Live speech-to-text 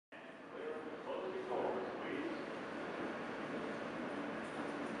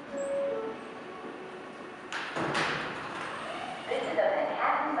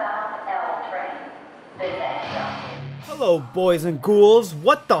Hello, boys and ghouls.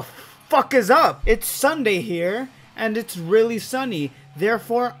 What the fuck is up? It's Sunday here, and it's really sunny.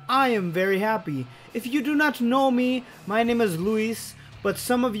 Therefore, I am very happy. If you do not know me, my name is Luis, but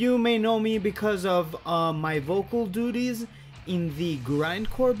some of you may know me because of my vocal duties in the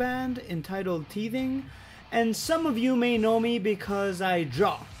grindcore band entitled Teething, and some of you may know me because I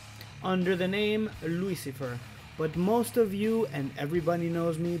draw under the name Luisifer. But most of you and everybody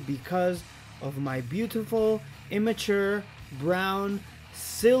knows me because of my beautiful, immature, brown,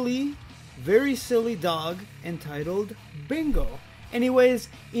 silly, very silly dog entitled Bingo. Anyways,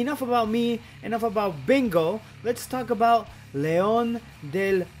 enough about me, enough about Bingo. Let's talk about Leon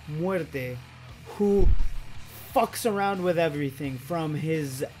Del Muerte, who fucks around with everything from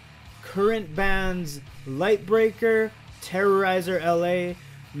his current bands Lightbreaker, Terrorizer LA,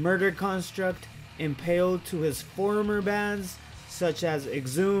 Murder Construct, Impaled, to his former bands such as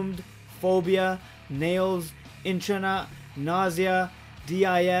Exhumed, Phobia, Nails, Intronaut, Nausea,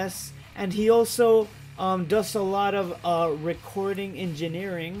 D.I.S, and he also does a lot of recording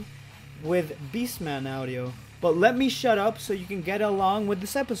engineering with Beastman Audio. But let me shut up so you can get along with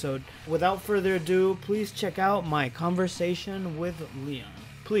this episode. Without further ado, please check out my conversation with Leon.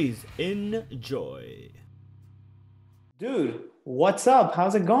 Please enjoy. Dude, what's up?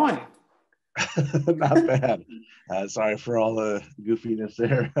 How's it going? Not bad. Sorry for all the goofiness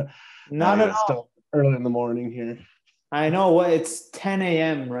there. Not at all. Still early in the morning here. I know. What? It's 10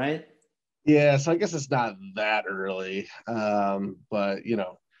 a.m., right? Yeah, so I guess it's not that early. But you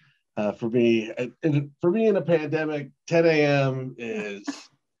know, for me in a pandemic, 10 a.m. is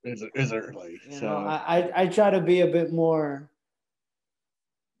early. You know, I try to be a bit more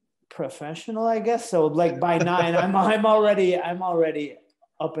professional, I guess. So like by 9, I'm already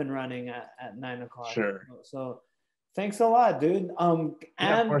up and running at 9 o'clock. Sure. So thanks a lot, dude. And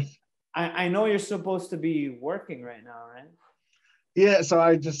yeah, of course. I know you're supposed to be working right now, right? Yeah, so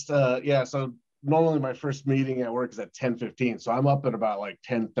I just so normally my first meeting at work is at 10:15, so I'm up at about like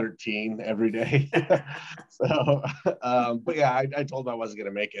 10:13 every day. So but yeah, I told them I wasn't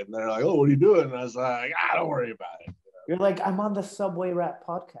gonna make it, and they're like, oh, what are you doing? And I was like, don't worry about it. You're like, I'm on the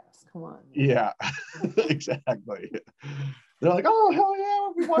Subwayratpodcast. Come on. Yeah, exactly. They're like, oh, hell yeah,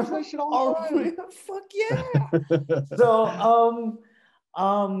 we watch that shit all the time. Fuck yeah. So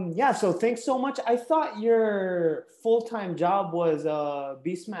yeah, so thanks so much. I thought your full-time job was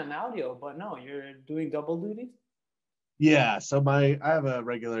Beastman Audio, but no, you're doing double duty? Yeah, so I have a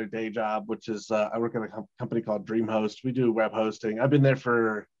regular day job, which is I work at a company called DreamHost. We do web hosting. I've been there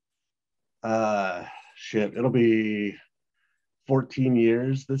for it'll be 14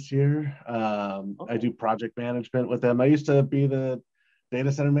 years this year. Okay. I do project management with them. I used to be the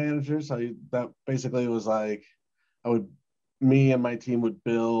data center manager, so that basically was like me and my team would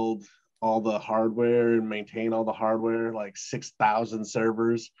build all the hardware and maintain all the hardware, like 6,000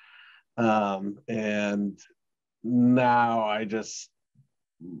 servers. And now I just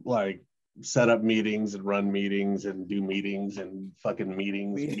like set up meetings and run meetings and do meetings and fucking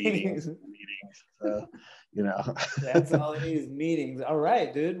meetings. So, you know, that's all it is, meetings. All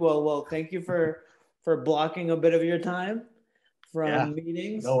right, dude. Well, thank you for blocking a bit of your time from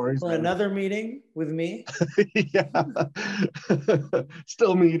meetings no worries, for man. Another meeting with me. Yeah,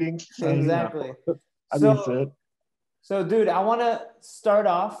 still meetings. Exactly. So, dude, I want to start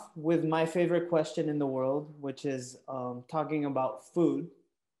off with my favorite question in the world, which is talking about food.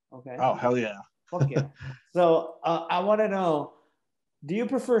 Okay. Oh, hell yeah. Fuck yeah. So I want to know, do you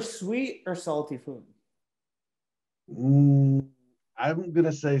prefer sweet or salty food? I'm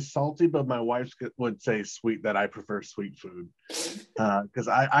gonna say salty, but my wife would say sweet. That I prefer sweet food because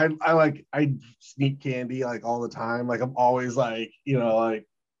I sneak candy like all the time. Like I'm always like we'll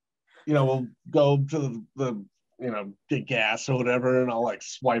go to the get gas or whatever, and I'll like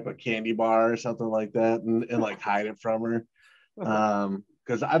swipe a candy bar or something like that and like hide it from her.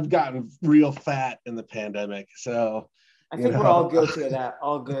 Because I've gotten real fat in the pandemic, so I think we're all guilty of that.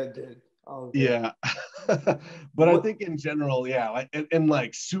 All good, dude. All good. Yeah. But I think in general, yeah, like and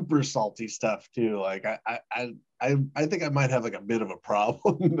like super salty stuff too. Like I think I might have like a bit of a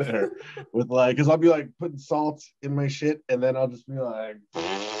problem there with like, because I'll be like putting salt in my shit and then I'll just be like,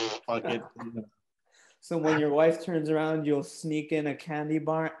 fuck it. So when your wife turns around, you'll sneak in a candy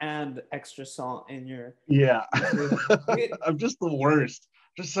bar and extra salt in your... Yeah. I'm just the worst.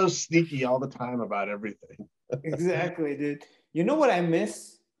 Just so sneaky all the time about everything. Exactly, dude. You know what I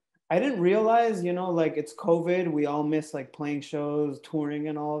miss? I didn't realize, like it's COVID. We all miss like playing shows, touring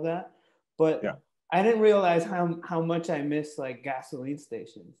and all of that. But yeah. I didn't realize how much I miss like gasoline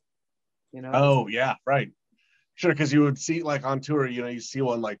stations. Oh, yeah, right. Sure, because you would see like on tour, you see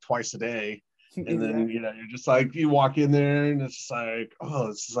one like twice a day. And then, Exactly. you're just like, you walk in there and it's like, oh,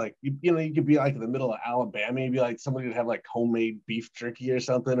 it's just like, you could be like in the middle of Alabama, you'd be like, somebody would have like homemade beef jerky or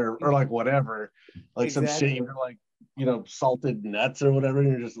something, or like whatever, like some shit, Exactly. even like, salted nuts or whatever.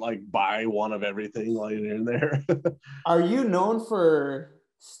 And you're just like, buy one of everything while you're in there. Are you known for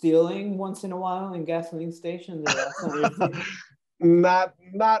stealing once in a while in gasoline stations, or that's not your thing?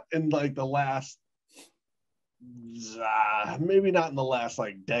 Not in like the last, maybe not in the last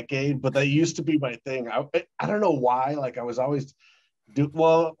like decade, but that used to be my thing. I don't know why. Like I was always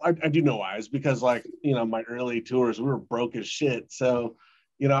I do know why. It's because like my early tours, we were broke as shit. So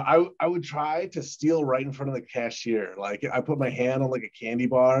I would try to steal right in front of the cashier. Like I put my hand on like a candy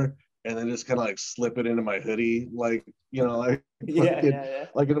bar and then just kind of like slip it into my hoodie, like like Yeah, fucking yeah,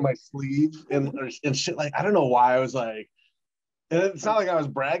 like into my sleeve and shit. Like I don't know why I was like, and it's yeah. not like I was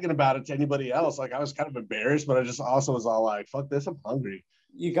bragging about it to anybody else. Like I was kind of embarrassed, but I just also was all like, "Fuck this, I'm hungry."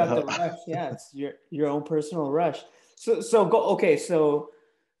 You got So the rush. Yeah, it's your own personal rush. So go. Okay, so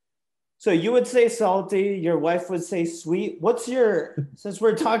you would say salty. Your wife would say sweet. What's your? Since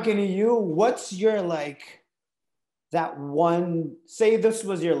we're talking to you, what's your like that one? Say this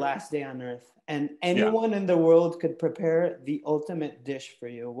was your last day on Earth, and yeah. anyone in the world could prepare the ultimate dish for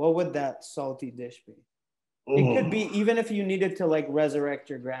you. What would that salty dish be? It could be Oh, even if you needed to like resurrect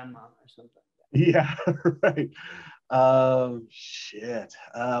your grandma or something. yeah, right. Shit.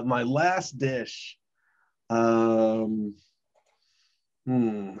 My last dish. Um,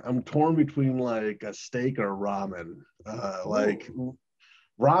 I'm torn between like a steak or ramen. Like Ooh.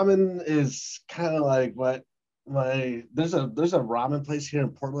 ramen is kind of like what my there's a ramen place here in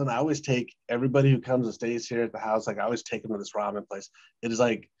Portland. I always take everybody who comes and stays here at the house. Like I always take them to this ramen place. It is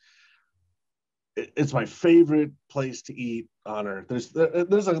like it's my favorite place to eat on earth. There's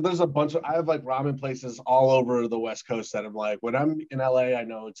a bunch of I have like ramen places all over the West Coast that I'm like when I'm in LA, I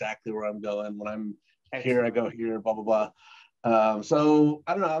know exactly where I'm going. When I'm here, I Excellent. go here, blah blah blah. So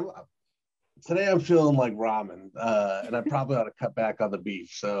I don't know. Today I'm feeling like ramen, and I probably ought to cut back on the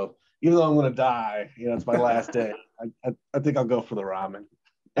beef. So even though I'm going to die, it's my last day. I think I'll go for the ramen.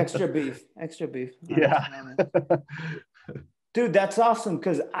 Extra beef, extra beef on this Yeah. ramen. Dude, that's awesome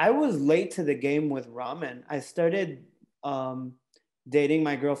because I was late to the game with ramen. I started um, dating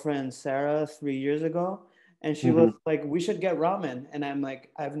my girlfriend Sarah 3 years ago, and she was Mhm. like, "We should get ramen," and I'm like,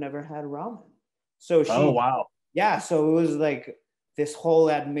 "I've never had ramen." So Oh she, wow. yeah, so it was like this whole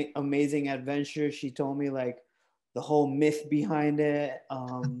amazing adventure. She told me like the whole myth behind it,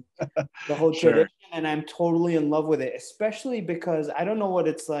 the whole Sure. tradition, and I'm totally in love with it, especially because I don't know what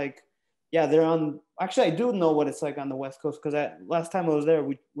it's like. Yeah, they're on. Actually, I do know what it's like on the West Coast because last time I was there,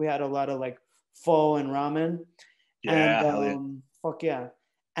 we had a lot of like pho and ramen, and Yeah. Hell yeah. fuck yeah.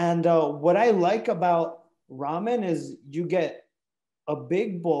 And what I like about ramen is you get a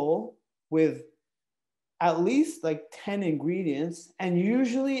big bowl with at least like 10 ingredients, and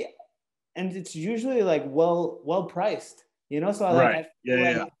it's usually like well priced, so Right. I Yeah. feel Yeah.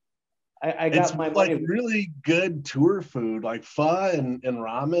 like Yeah. I It's got my like money. really good tour food, like pho and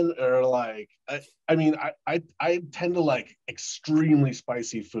ramen are like. I mean, I tend to like extremely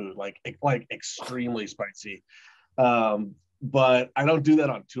spicy food, like extremely spicy. But I don't do that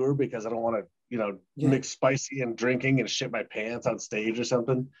on tour because I don't want to, Yeah. mix spicy and drinking and shit my pants on stage or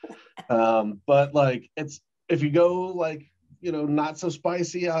something. But like it's if you go like not so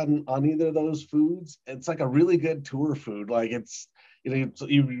spicy on either of those foods, it's like a really good tour food. Like it's you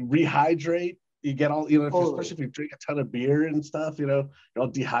rehydrate. You get all Totally. especially if you drink a ton of beer and stuff, you're all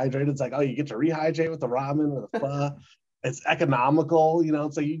dehydrated. It's like, oh, you get to rehydrate with the ramen or the pho. It's economical,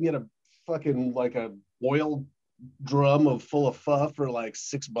 so you can get a fucking like a oil drum of full of pho for like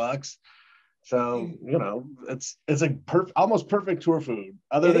 $6. So it's a almost perfect tour food,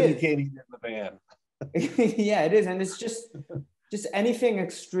 other It than you is. can't eat it in the van. Yeah, it is, and it's just anything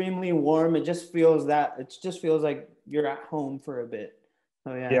extremely warm. It just feels like you're at home for a bit.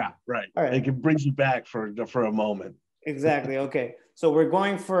 Oh yeah. Yeah, right. All right. It brings you back for a moment. Exactly. Okay. So we're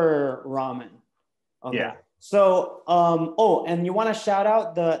going for ramen. Okay. Yeah, So oh, and you want to shout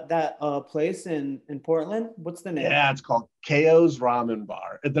out that place in Portland? What's the name? yeah. It's called KO's Ramen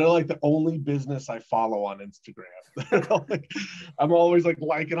Bar. They're like the only business I follow on Instagram. Like, I'm always like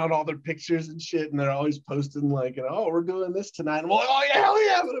liking on all their pictures and shit, and they're always posting like, oh, we're doing this tonight. I'm like, oh yeah, hell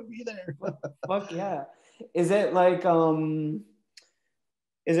yeah, I'm gonna be there. Fuck yeah. Is it like um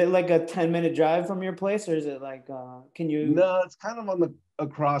is it like a 10-minute drive from your place, or is it like can you No, it's kind of on the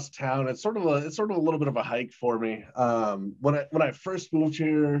across town. It's sort of a little bit of a hike for me. When I first moved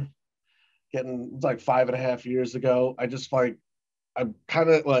here, getting it's like 5.5 years ago, I kind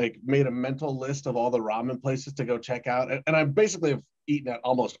of like made a mental list of all the ramen places to go check out, and I basically have eaten at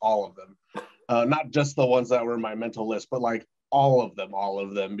almost all of them. Not just the ones that were in my mental list, but like all of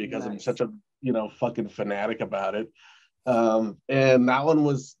them, because I'm Nice. such a fucking fanatic about it. And that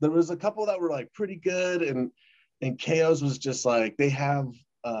one there was a couple that were like pretty good, and KO's was just like they have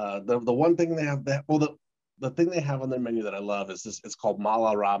the one thing they have that the thing they have on their menu that I love is this. It's called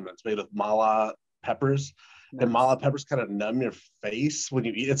mala ramen. It's made with mala peppers, and Nice. mala peppers kind of numb your face when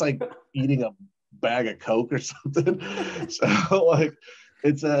you eat. It's like eating a bag of Coke or something. So like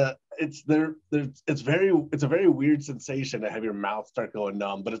it's a it's there it's a very weird sensation to have your mouth start going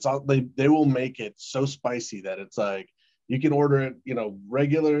numb, but it's all they will make it so spicy that it's like you can order it,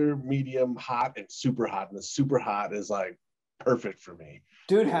 regular, medium, hot, and super hot, and the super hot is like perfect for me.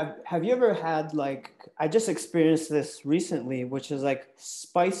 Dude, have you ever had like I just experienced this recently, which is like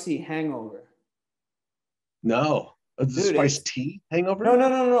spicy hangover. No, it's a Dude, spiced it's tea hangover.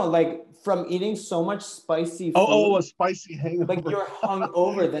 no. Like from eating so much spicy Oh, food, a spicy hangover. like you're hung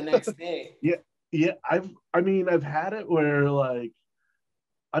over the next day. Yeah, yeah. I've had it where like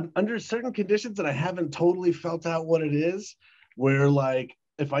under certain conditions, and I haven't totally felt out what it is. Where like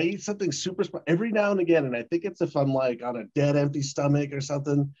if I eat something super spicy every now and again, and I think it's if I'm like on a dead empty stomach or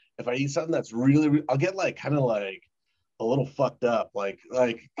something. If I eat something that's really, I'll get like kind of like a little fucked up, like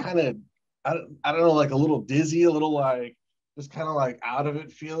kind of I don't know, like a little dizzy, a little like just kind of like out of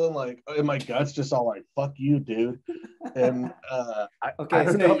it, feeling like in my guts, just all like fuck you, dude. And I Okay,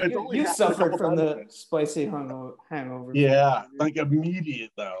 don't so know. It's only you happened a suffered couple from times. the spicy hangover for Yeah, sure. like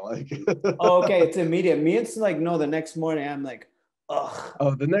immediate though. Like Oh, okay, it's immediate. Me, it's like no, the next morning I'm like, ugh.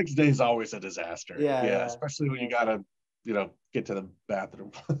 oh, the next day is always a disaster. Yeah, Yeah, yeah. especially when you gotta, get to the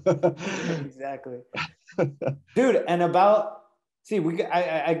bathroom. Exactly. Dude, and about see,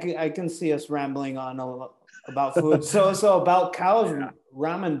 I can see us rambling on about food. So about Cal's Yeah.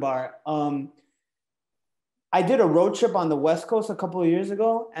 ramen bar. I did a road trip on the West Coast a couple of years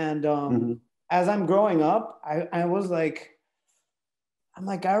ago, and Mhm. as I'm growing up, I was like, I'm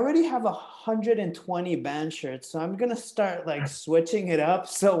like, I already have 120 band shirts, so I'm gonna start like switching it up.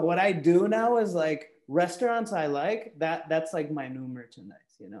 So what I do now is like restaurants I like that's like my new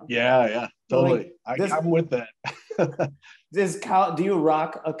merchandise, you know. Yeah, yeah, So like totally. this I'm with that. this Cal, do you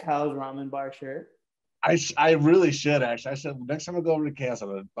rock a Cal's ramen bar shirt? I really should actually. I should next time I go over to Chaos,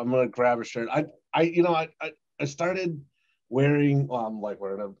 I'm gonna grab a shirt. I started wearing I'm like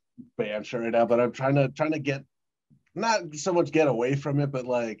wearing a band shirt right now, but I'm trying to get not so much get away from it, but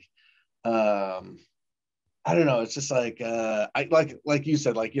like um I don't know. It's just like I like you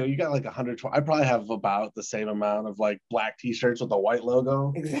said, like you got like 120. I probably have about the same amount of like black t-shirts with a white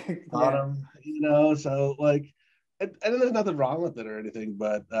logo Exactly. on Yeah. them, so like and there's nothing wrong with it or anything,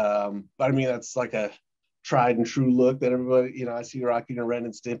 but I mean that's like a tried and true look that everybody, I see you rocking a Ren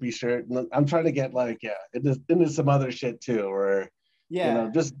and Stimpy shirt, and I'm trying to get like into some other shit too, where Yeah.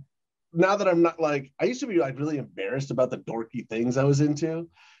 just now that I'm not like I used to be like really embarrassed about the dorky things I was into,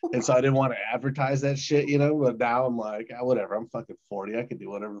 and so I didn't want to advertise that shit, but now I'm like, whatever, I'm fucking 40, I can do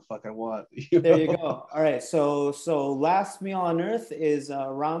whatever the fuck I want. There you go. All right. So last meal on earth is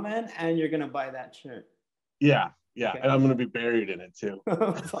ramen, and you're gonna buy that shirt. Yeah, yeah, Okay. and I'm gonna be buried in it too.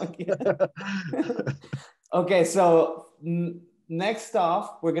 Fuck yeah. Okay. So next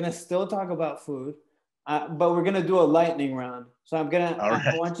off, we're gonna still talk about food, but we're gonna do a lightning round. So All I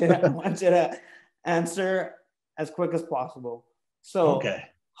right. want you to I want you to answer as quick as possible. So Okay.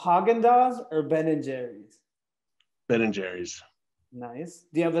 Haagen-Dazs or Ben and Jerry's? Ben and Jerry's. Nice.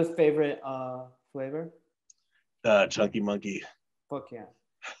 Do you have a favorite flavor? Chunky Monkey. Fuck yeah.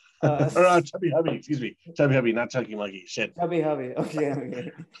 Uh, Or Chubby Hubby, excuse me. Chubby Hubby, not Chunky Monkey. Shit. Chubby Hubby. Okay,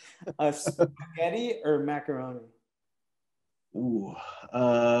 okay. Spaghetti or macaroni? Ooh.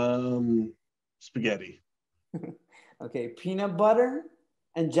 Spaghetti. Okay, peanut butter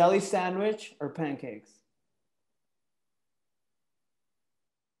and jelly sandwich or pancakes?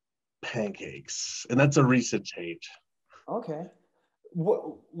 Pancakes. And that's a recent change. Okay.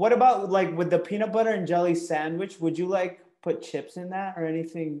 What about like with the peanut butter and jelly sandwich? Would you like put chips in that or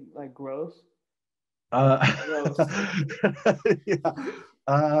anything like gross? Uh, Gross. yeah.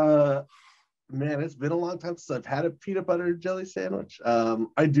 Uh, Man, it's been a long time since I've had a peanut butter and jelly sandwich.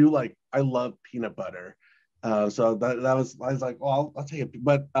 I love peanut butter. So I was like, well, I'll take it.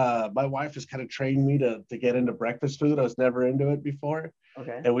 But my wife has kind of trained me to get into breakfast food. I was never into it before.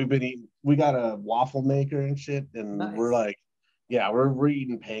 Okay. And we got a waffle maker and shit. And we're Nice. like, yeah, we're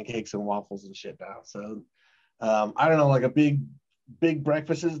eating pancakes and waffles and shit now. So I don't know, like a big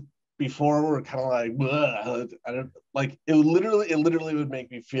breakfasts before were kind of like, "Bleh." I don't like it literally would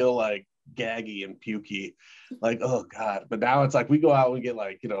make me feel like gaggy and pukey, like oh god. But now it's like we go out, we get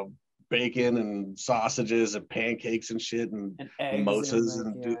like bacon and sausages and pancakes and shit and eggs and mimosas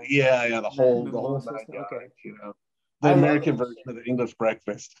like and yeah, the whole mimosas. nine Okay, yards, you know, the I love American that version shit. of the English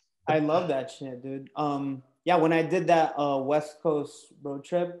breakfast. I love that shit, dude. Yeah, when I did that West Coast road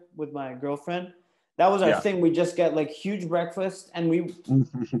trip with my girlfriend, that was our Yeah. thing. We just get like huge breakfast, and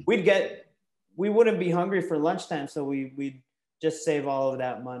we'd get we wouldn't be hungry for lunchtime, so we'd just save all of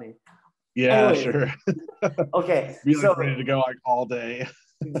that money. Yeah, Anyways, sure. okay, Be like so ready to go like all day.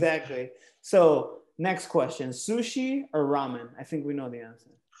 exactly. So next question: sushi or ramen? I think we know the answer.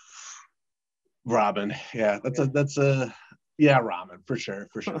 Ramen. Yeah, that's a yeah, ramen for sure,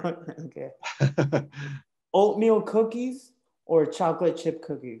 for sure. Okay. Oatmeal cookies or chocolate chip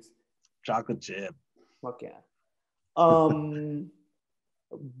cookies? Chocolate chip. Fuck yeah. Um,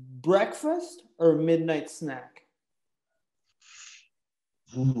 breakfast or midnight snack?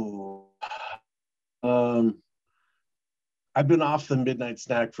 Ooh. I've been off the midnight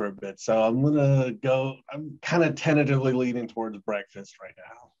snack for a bit, so I'm kind of tentatively leaning towards breakfast right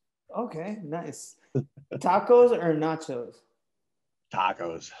now. Okay, nice. Tacos or nachos?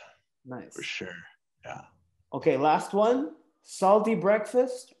 Tacos, for Nice. sure. Yeah. Okay, last one. Salty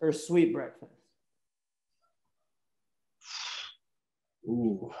breakfast or sweet breakfast?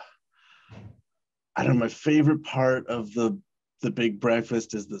 Ooh. I don't know. My favorite part of the big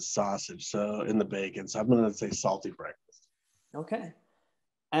breakfast is the sausage, so in the bacon. So I'm gonna say salty breakfast. Okay.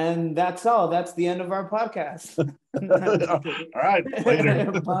 And that's all. That's the end of our podcast. All right,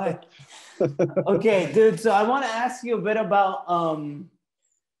 later. Bye. Okay, dude. So I want to ask you a bit about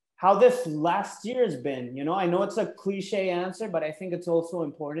how this last year has been. You know, I know it's a cliche answer, but I think it's also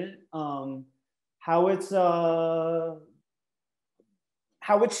important. How it's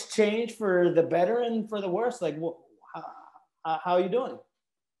how it's changed for the better and for the worse. Like, how are you doing?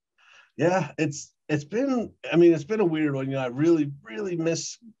 Yeah, it's been. I mean, it's been a weird one. You know, I really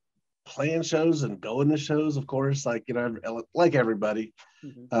miss playing shows and going to shows. Of course, like you know, like everybody.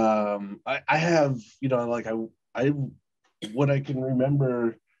 Mm-hmm. I have you know like I what I can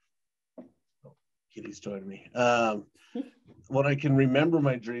remember. Kitty's joining me. What I can remember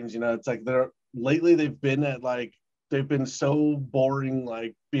my dreams, you know, it's like they've been so boring,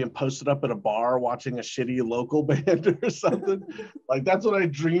 like being posted up at a bar watching a shitty local band or something. Like that's what I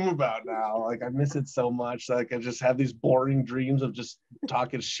dream about now. Like I miss it so much. Like I just have these boring dreams of just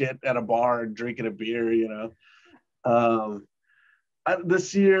talking shit at a bar and drinking a beer, you know. Um,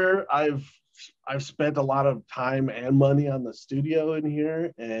 this year I've spent a lot of time and money on the studio in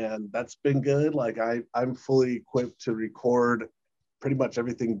here, and that's been good. Like I'm fully equipped to record pretty much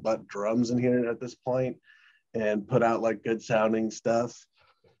everything but drums in here at this point and put out like good sounding stuff.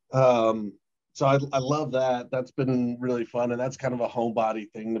 So I love that. That's been really fun, and that's kind of a homebody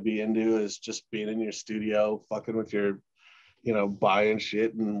thing to be into, is just being in your studio, fucking with your, you know, buying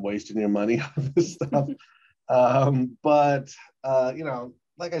shit and wasting your money on this stuff. But you know,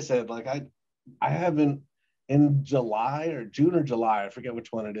 like I said, like I haven't, in July or June or July, I forget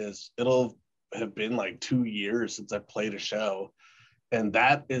which one it is. It'll have been like 2 years since I played a show. And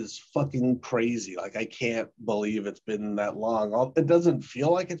that is fucking crazy. Like I can't believe it's been that long. It doesn't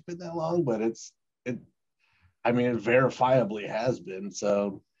feel like it's been that long, but it I mean, it verifiably has been.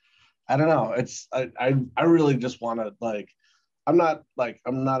 So I don't know. I really just want to like, I'm not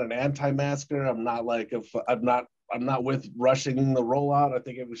an anti-masker. I'm not like, if I'm not with rushing the rollout. I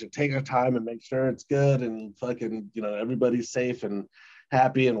think we should take our time and make sure it's good and fucking, you know, everybody's safe and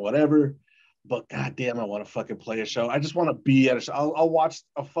happy and whatever. But goddamn, I want to fucking play a show. I just want to be at a show. I'll watch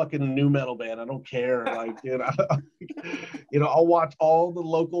a fucking new metal band. I don't care. Like, you know, you know, I'll watch all the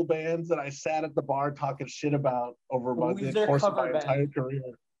local bands that I sat at the bar talking shit about over the Weezer course of cover my entire band. career.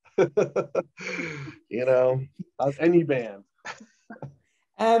 You know, any band.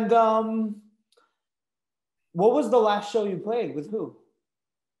 And what was the last show you played with who?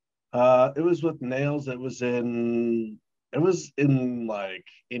 It was with Nails. It was in like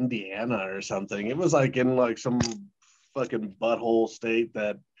Indiana or something. It was like in like some fucking butthole state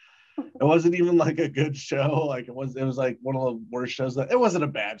that it wasn't even like a good show. Like it was like one of the worst shows. That it wasn't a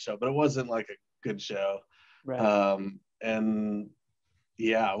bad show, but it wasn't like a good show. Right. And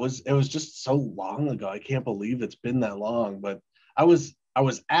yeah, it was just so long ago. I can't believe it's been that long. But I was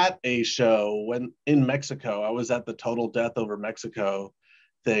at a show when in Mexico. I was at the Total Death Over Mexico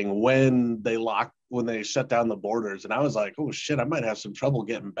thing when they shut down the borders, and I was like, oh shit, I might have some trouble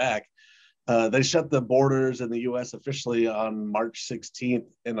getting back. They shut the borders in the U.S. officially on March 16th,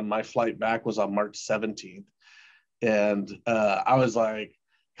 and then my flight back was on March 17th, and I was like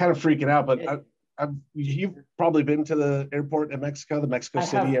kind of freaking out. But you've probably been to the airport in Mexico, the Mexico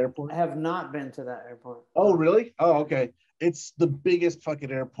City airport. I have not been to that airport. Oh, really? Oh, okay. It's the biggest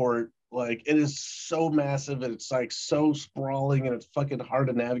fucking airport Like it is so massive and it's like so sprawling and it's fucking hard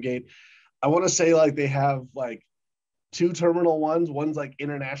to navigate. I want to say like they have like two terminal ones. One's like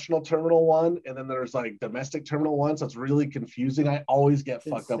international terminal one, and then there's like domestic terminal one. So it's really confusing. I always get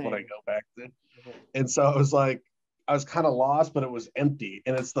fucked up when I go back there. And so I was like, I was kind of lost, but it was empty.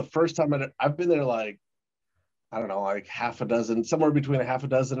 And it's the first time I've been there like, I don't know, like half a dozen, somewhere between a half a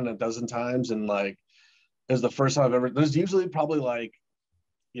dozen and a dozen times. And like, it was the first time I've ever, there's usually probably like,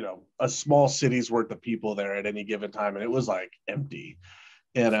 you know, a small city's worth of people there at any given time. And it was like empty.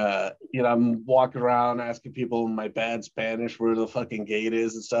 And you know, I'm walking around asking people in my bad Spanish where the fucking gate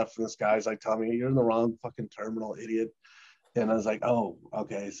is and stuff. And this guy's like telling me, you're in the wrong fucking terminal, idiot. And I was like, oh,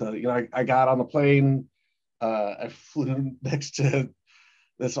 okay. So, you know, I got on the plane. I flew next to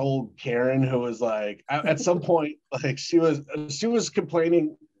this old Karen who was like, at some point, like she was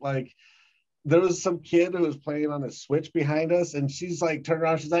complaining, like there was some kid who was playing on a Switch behind us, and she's like turned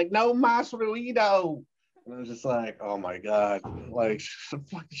around, she's like, no mas ruido. And I was just like, oh my God, like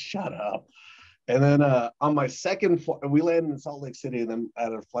fucking shut up. And then on my second flight, we landed in Salt Lake City, and then I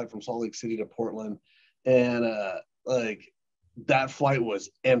had a flight from Salt Lake City to Portland. And like that flight was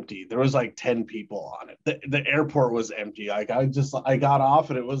empty. There was like 10 people on it. The airport was empty. Like I got off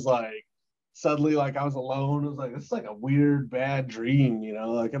and it was like suddenly like I was alone. It was like, it's like a weird bad dream, you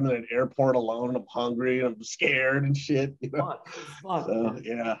know, like I'm in an airport alone and I'm hungry and I'm scared and shit, you know. Fuck, so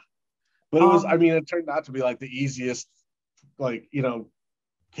yeah. But it was, I mean, it turned out to be like the easiest, like, you know,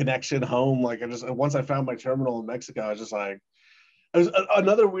 connection home. Like I just, once I found my terminal in Mexico, I was just like,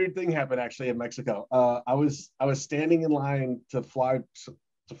 another weird thing happened actually in Mexico. I was standing in line to fly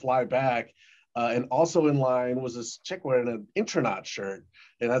back, and also in line was this chick wearing an Intronaut shirt,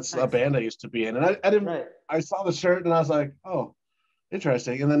 and that's a band I used to be in. And I didn't, I saw the shirt and I was like, oh,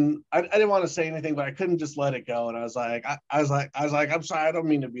 interesting. And then I didn't want to say anything, but I couldn't just let it go. And I was like, I'm sorry, I don't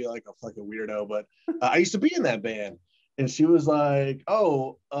mean to be like a fucking weirdo, but I used to be in that band. And she was like,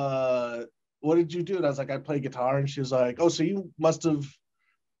 oh, what did you do? And I was like, I play guitar. And she was like, oh, so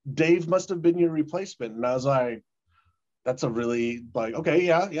Dave must have been your replacement. And I was like, that's a really like, okay,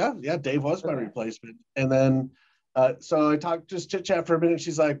 yeah. Dave was my replacement. And then, so I talked, just chit chat for a minute.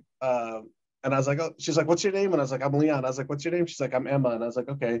 She's like, and I was like, oh, she's like, what's your name? And I was like, I'm Leon. I was like, what's your name? She's like, I'm Emma. And I was like,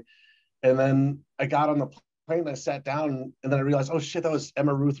 okay. And then I got on the plane and I sat down and then I realized, oh shit, that was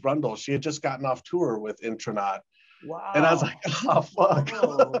Emma Ruth Rundle. She had just gotten off tour with Intronaut. Wow. And I was like, oh fuck.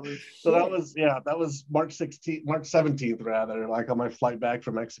 So that was March 17th rather, like on my flight back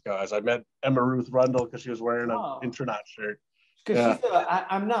from Mexico, as I met Emma Ruth Rundle because she was wearing an Intronaut shirt. Because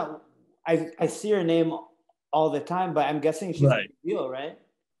I'm not, I see her name all the time, but I'm guessing she's a big deal, right?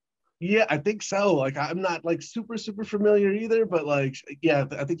 Yeah, I think so. Like, I'm not like super familiar either, but like, yeah,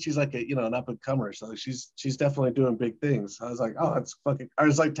 I think she's like a, you know, an up and comer. So she's definitely doing big things. I was like, oh, that's fucking. I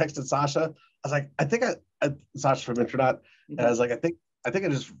was like texting Sasha. I was like, I think Sasha from Intronaut, and I was like, I think I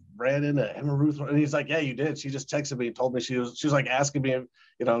just ran into Emma Ruth, and he's like, yeah, you did. She just texted me and told me she was like asking me,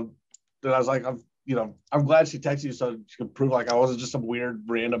 you know, and I was like, I'm glad she texted you so she could prove like I wasn't just some weird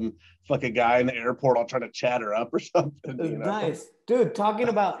random fucking guy in the airport all trying to chat her up or something. You know? Nice, dude. Talking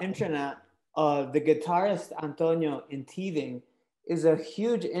about Intronaut, the guitarist Antonio in Teething is a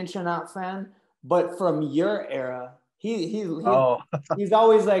huge Intronaut fan, but from your era. He's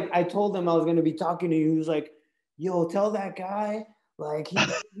always like, I told him I was gonna be talking to you. He was like, yo, tell that guy. Like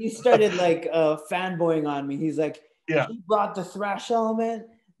he started like fanboying on me. He's like, yeah, he brought the thrash element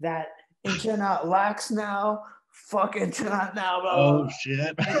that Intronaut lacks now. Fuck Intronaut now, bro. Oh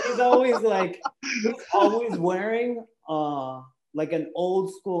shit. And he's always wearing like an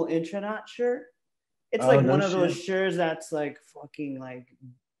old school Intronaut shirt. It's like one of those shirts that's like fucking like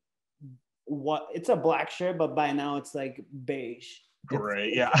what, it's a black shirt, but by now it's like beige.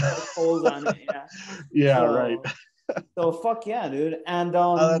 Great, it's holes on it, yeah. So, right. So fuck yeah, dude. And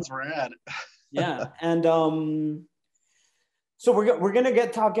oh, that's rad. Yeah, and so we're gonna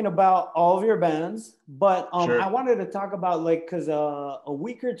get talking about all of your bands, but I wanted to talk about like, because a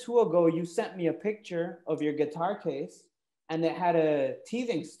week or two ago you sent me a picture of your guitar case and it had a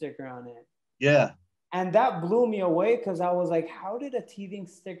Teething sticker on it. Yeah. And that blew me away because I was like, how did a Teething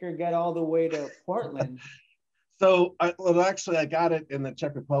sticker get all the way to Portland? So, I got it in the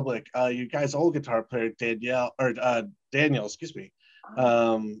Czech Republic. You guys' old guitar player, Daniel, excuse me.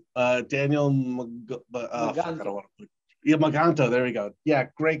 Daniel Maganto, there we go. Yeah,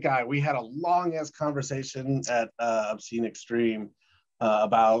 great guy. We had a long-ass conversation at Obscene Extreme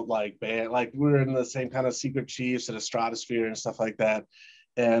about like band, like we were in the same kind of Secret Chiefs and a Stratosphere and stuff like that.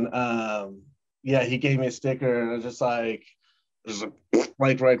 And yeah, he gave me a sticker and I was just like, there's a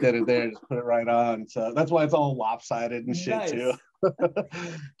like right then and there, just put it right on. So that's why it's all lopsided and shit too.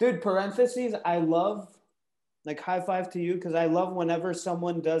 Dude, parentheses, I love, like, high five to you, because I love whenever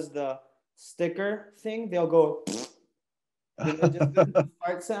someone does the sticker thing, they'll go, just the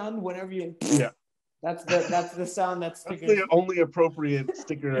fart sound whenever you, Yeah. that's the sound that That's stickers. the only appropriate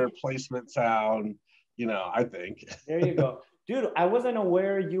sticker placement sound, I think. There you go. Dude, I wasn't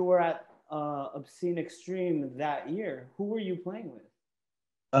aware you were at Obscene Extreme that year. Who were you playing with?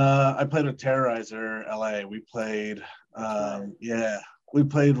 I played with Terrorizer LA. We played, Right. we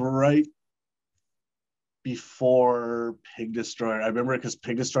played right before Pig Destroyer. I remember because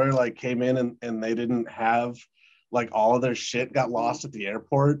Pig Destroyer like came in and they didn't have like all of their shit got lost at the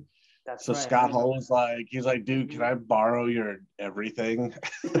airport. That's So right. Scott Hall was like, he's like, dude, can I borrow your everything?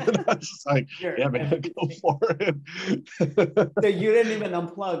 And I was just like, You're yeah, man, everything. go for it. So you didn't even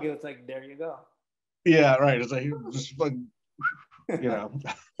unplug. It was like, there you go. Yeah, right. It's like just like, you know.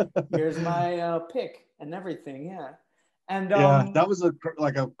 Here's my pick and everything. Yeah. And Yeah, that was a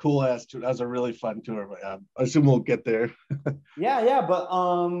cool ass tour. That was a really fun tour. But yeah, I assume we'll get there. yeah, but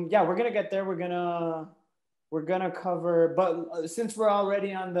yeah, we're gonna get there. We're gonna cover, but since we're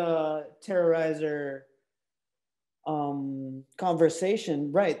already on the Terrorizer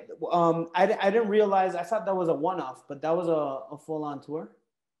conversation, right? I didn't realize. I thought that was a one-off, but that was a full-on tour.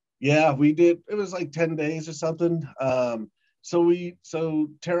 Yeah, we did. It was like 10 days or something. So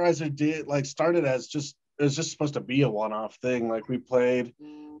Terrorizer did like started as just it was just supposed to be a one-off thing. Like we played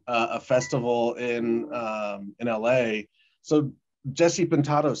a festival in LA. So Jesse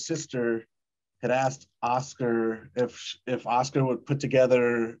Pintado's sister had asked Oscar if Oscar would put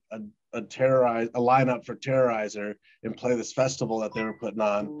together a lineup for Terrorizer and play this festival that they were putting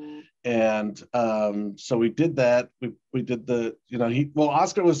on. And so we did that. We did the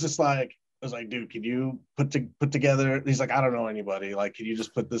Oscar was just like dude, can you put together? He's like, I don't know anybody. Like, can you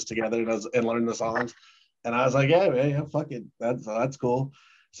just put this together and learn the songs? And I was like, yeah, man, yeah, fuck it, that's cool.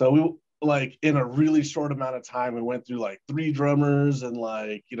 So we like in a really short amount of time we went through like 3 drummers and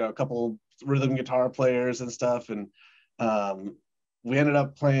like a couple rhythm guitar players and stuff, and we ended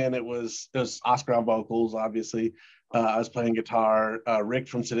up playing. It was Oscar on vocals, obviously. I was playing guitar. Rick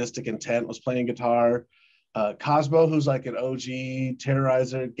from Sadistic Intent was playing guitar. Cosmo, who's like an OG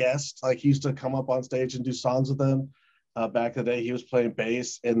Terrorizer guest, like he used to come up on stage and do songs with them. Back in the day, he was playing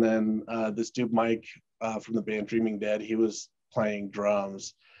bass, and then this dude Mike from the band Dreaming Dead, he was playing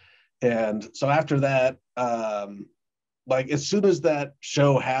drums. And so after that, like as soon as that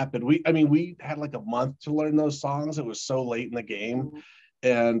show happened, we had like a month to learn those songs. It was so late in the game.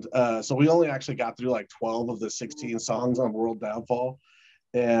 And so we only actually got through like 12 of the 16 songs on World Downfall.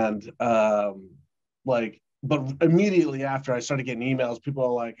 And but immediately after I started getting emails, people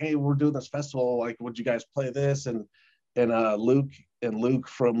are like, hey, we're doing this festival. Like, would you guys play this? And Luke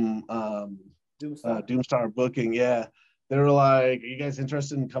from Doomstar Booking, yeah. They were like, are you guys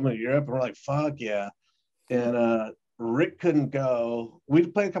interested in coming to Europe? And we're like, fuck yeah. And Rick couldn't go.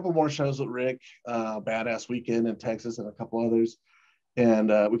 We'd play a couple more shows with Rick, Badass Weekend in Texas and a couple others. And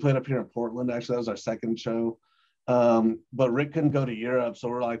we played up here in Portland. Actually, that was our second show. But Rick couldn't go to Europe. So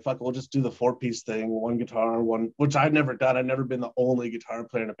we're like, fuck, we'll just do the 4-piece thing, 1 guitar, which I'd never done. I'd never been the only guitar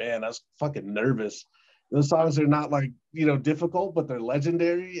player in a band. I was fucking nervous. Those songs are not like, difficult, but they're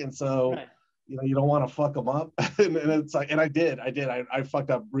legendary. And so, right. You don't want to fuck them up. and it's like, and I did. I fucked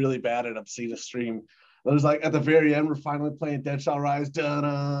up really bad at Obscene Extreme. It was like at the very end, we're finally playing Dead Shall Rise,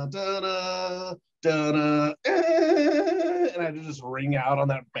 da-da, da-da, da-da, and I just ring out on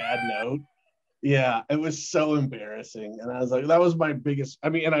that bad note. Yeah, it was so embarrassing, and I was like, that was my biggest. I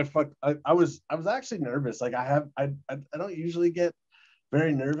mean, and I was actually nervous. Like I don't usually get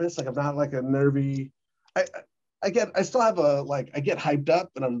very nervous. Like I'm not like a nervy. I still have I get hyped up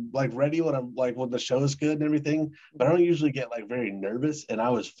and I'm like ready when the show is good and everything, but I don't usually get like very nervous. And I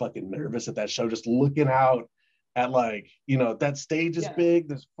was fucking nervous at that show, just looking out at that stage is big.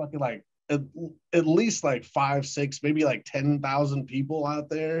 There's fucking like at least like 5, 6, maybe like 10,000 people out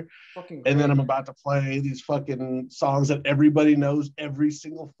there. And then I'm about to play these fucking songs that everybody knows every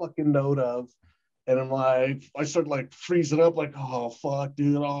single fucking note of. And I'm like, I start like freezing up, like, oh fuck,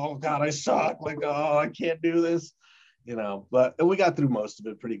 dude, oh god, I suck, like, oh, I can't do this, But we got through most of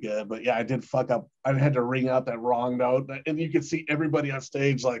it pretty good. But yeah, I did fuck up. I had to ring out that wrong note, and you could see everybody on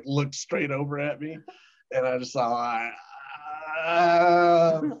stage like look straight over at me, and I just saw,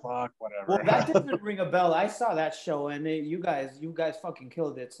 fuck, whatever. Well, that doesn't ring a bell. I saw that show, and you guys fucking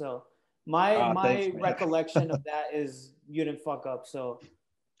killed it. So my recollection of that is you didn't fuck up. So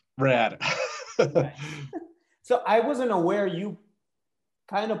rad. Right. So I wasn't aware you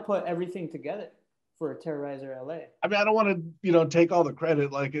kind of put everything together for Terrorizer LA. I mean, I don't want to, take all the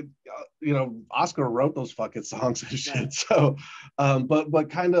credit. Like it, Oscar wrote those fucking songs and shit. Right. So, but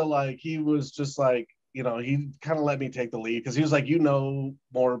kind of like he was just like, he kind of let me take the lead because he was like,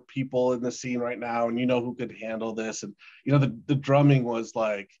 more people in the scene right now, and who could handle this, and the drumming was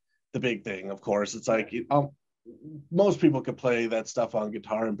like the big thing. Of course, it's like most people could play that stuff on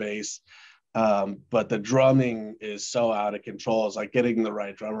guitar and bass, but the drumming is so out of control. It's like getting the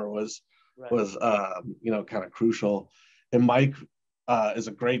right drummer was kind of crucial. And Mike is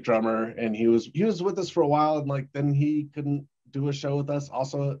a great drummer, and he was with us for a while, and like then he couldn't do a show with us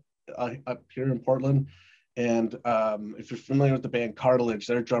also up here in Portland. And if you're familiar with the band Cartilage,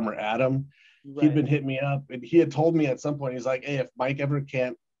 their drummer Adam, he'd been hitting me up, and he had told me at some point, he's like, hey, if Mike ever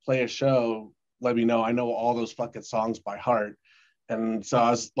can't play a show, let me know. I know all those fucking songs by heart. And so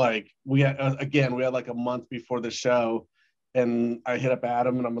I was like, we had like a month before the show, and I hit up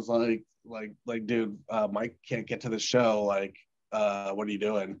Adam, and I was like, dude, Mike can't get to the show. Like, what are you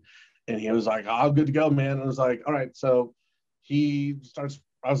doing? And he was like, oh, I'm good to go, man. And I was like, all right. So he starts,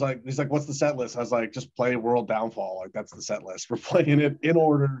 he's like, what's the set list? I was like, just play World Downfall. Like, that's the set list. We're playing it in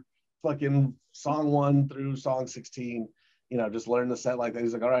order, fucking song 1 through song 16. Just learn the set like that.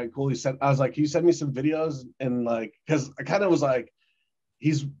 He's like, all right, cool. I was like, can you send me some videos? And like, because I kind of was like,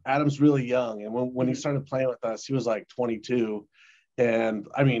 Adam's really young. And when he started playing with us, he was like 22. And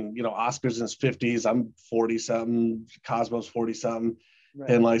I mean, Oscar's in his 50s. I'm 40 something. Cosmo's 40 something. Right.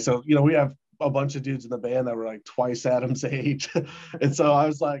 And like, so, we have a bunch of dudes in the band that were like twice Adam's age. And so I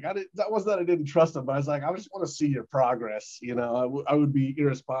was like, that wasn't that I didn't trust him, but I was like, I just want to see your progress. I would be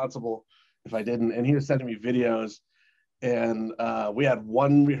irresponsible if I didn't. And he was sending me videos. And we had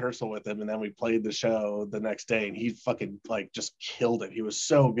one rehearsal with him, and then we played the show the next day, and he fucking like just killed it. He was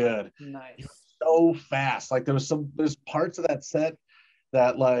so good. Nice. He was so fast. Like there's parts of that set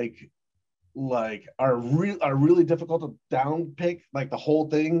that like are really difficult to down pick, like the whole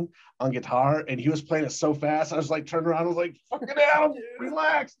thing on guitar. And he was playing it so fast. I was like, turned around, I was like, fucking Adam,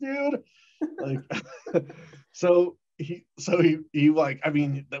 relax, dude. Like, so he like, I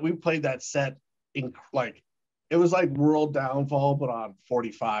mean, that we played that set in like, it was like World Downfall, but on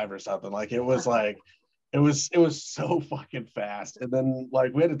 45 or something. Like it was like, it was so fucking fast. And then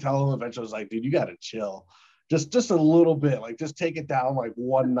like we had to tell him eventually, I was like, dude, you got to chill just a little bit, like just take it down like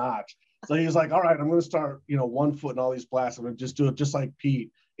one notch. So he was like, all right, I'm going to start, 1 foot in all these blasts. I'm going to just do it just like Pete.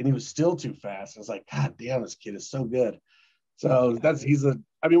 And he was still too fast. I was like, God damn, this kid is so good. So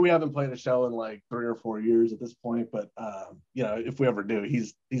we haven't played a show in like 3 or 4 years at this point, but if we ever do,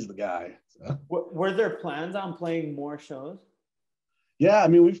 he's the guy. So. Were there plans on playing more shows? Yeah, I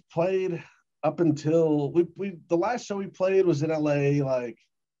mean, we've played up until the last show we played was in LA, like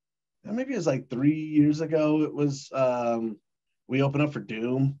maybe it was like 3 years ago. It was we opened up for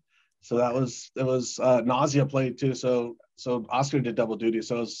Doom, so it was Nausea played too. So Oscar did double duty.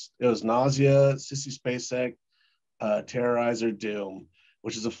 So it was Nausea, Sissy Spacek, Terrorizer, Doom,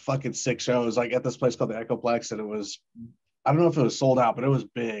 which is a fucking sick show. It was like at this place called the Echoplex, and it was, I don't know if it was sold out, but it was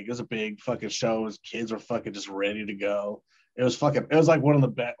big. It was a big fucking show. Kids were fucking just ready to go. It was like one of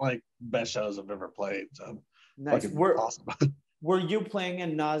the best shows I've ever played. So nice. Awesome. Were you playing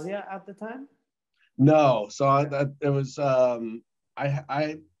in Nausea at the time? No. So it was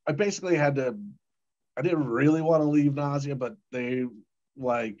I basically had to, I didn't really want to leave Nausea, but they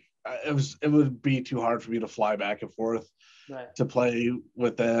like, it would be too hard for me to fly back and forth to play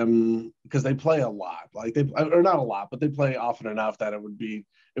with them, because they play a lot, like or not a lot, but they play often enough that it would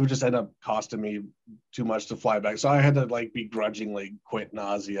just end up costing me too much to fly back. So I had to like begrudgingly quit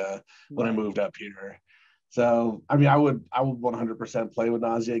Nausea when I moved up here. So I mean, I would 100% play with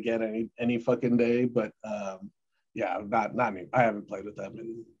Nausea again any fucking day, but yeah, not any, I haven't played with them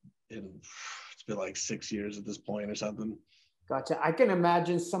in it's been like 6 years at this point or something. Gotcha. I can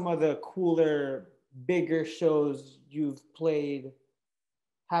imagine some of the cooler, bigger shows you've played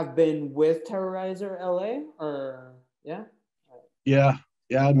have been with Terrorizer LA, or yeah? Yeah.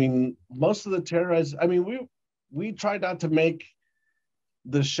 I mean, most of the Terrorizer, I mean, we tried not to make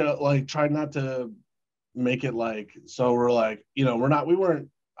the show, like tried not to make it like, so we're like,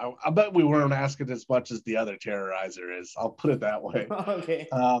 I bet we weren't asking as much as the other Terrorizer is. I'll put it that way. Okay.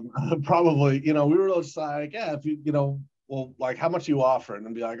 Probably, we were just like, yeah, if well, like, how much you offering?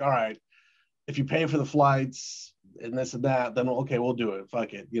 And be like, all right, if you pay for the flights and this and that, then okay, we'll do it.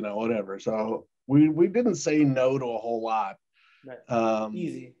 Fuck it, whatever. So we didn't say no to a whole lot. Right.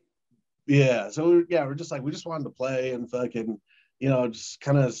 Easy. Yeah. So we're just like, we just wanted to play and fucking, just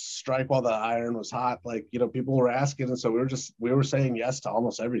kind of strike while the iron was hot. Like, people were asking, and so we were saying yes to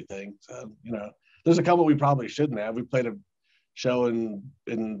almost everything. So, there's a couple we probably shouldn't have. We played a show in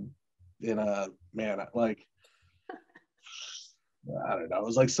man, like, I don't know, it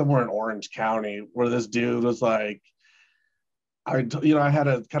was like somewhere in Orange County where this dude was like, I had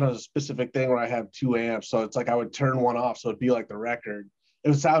a kind of a specific thing where I have 2 amps, so it's like I would turn one off, so it'd be like the record. It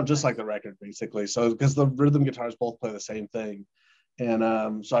would sound just like the record, basically. So because the rhythm guitars both play the same thing,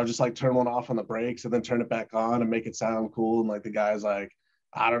 and so I would just like turn one off on the breaks and then turn it back on and make it sound cool. And like the guy's like,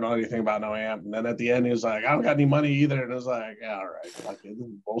 I don't know anything about no amp. And then at the end, he was like, I don't got any money either. And I was like, yeah, all right, fuck it, this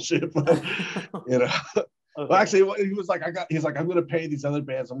is bullshit. But you know, Okay. well, actually, he was like, he's like, I'm gonna pay these other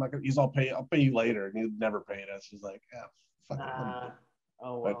bands. I'm not gonna. I'll pay you later. And he never paid us. He's like, yeah, fuck it.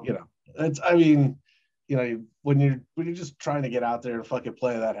 Oh But wow. it's. I mean, when you're just trying to get out there and fucking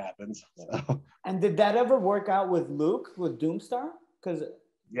play, that happens. So. And did that ever work out with Luke with Doomstar? Because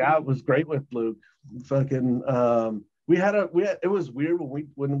Yeah, it was great with Luke. Fucking, it was weird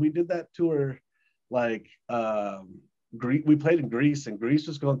when we did that tour, like we played in Greece, and Greece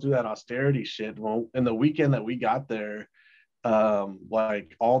was going through that austerity shit. Well, in the weekend that we got there,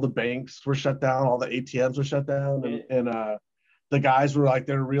 like all the banks were shut down, all the ATMs were shut down, and the guys were like,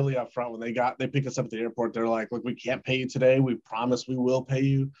 they're really upfront when they picked us up at the airport. They're like, look, we can't pay you today. We promise we will pay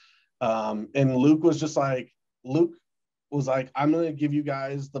you. And Luke was like, I'm gonna give you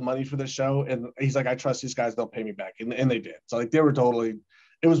guys the money for this show, and he's like, I trust these guys, they'll pay me back, and they did. So like they were totally,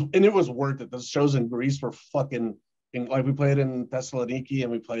 it was worth it. The shows in Greece were fucking, like we played in Thessaloniki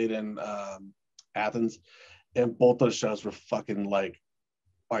and we played in Athens, and both those shows were fucking like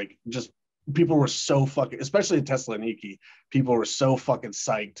just people were so fucking, especially in Thessaloniki, people were so fucking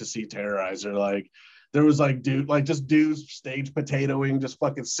psyched to see Terrorizer. Like there was like just dudes stage potatoing, just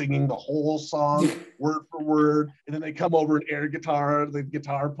fucking singing the whole song word for word, and then they come over and air guitar the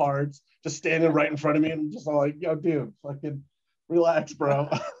guitar parts, just standing right in front of me, and just all like, yo, dude, fucking relax, bro.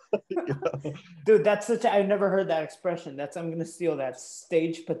 Dude, that's I've never heard that expression. I'm gonna steal that,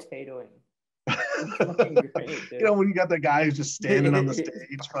 stage potatoing. Great, when you got the guy who's just standing on the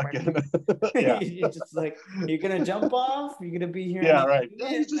stage, fucking, yeah. You're just like, you're gonna jump off. You're gonna be here. Yeah, right.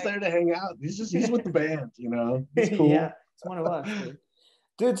 He's just there to hang out. He's with the band, He's cool. Yeah, it's one of us,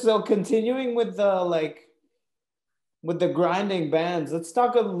 dude. So continuing with the grinding bands, let's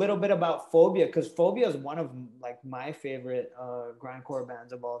talk a little bit about Phobia, because Phobia is one of like my favorite grindcore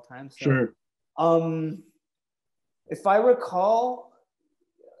bands of all time. So, sure. If I recall,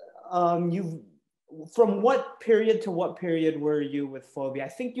 from what period to what period were you with Phobia? I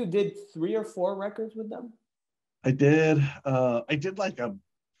think you did 3 or 4 records with them. I did. I did like a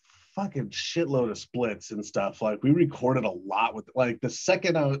fucking shitload of splits and stuff. Like we recorded a lot with, like the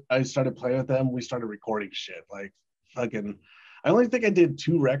second I started playing with them, we started recording shit. Like fucking, I only think I did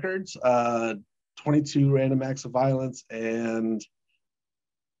 2 records, 22 Random Acts of Violence and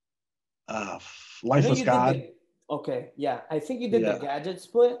Lifeless God. Okay, yeah. I think you did the Gadget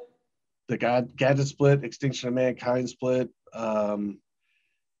split. The Gadget split, Extinction of Mankind split.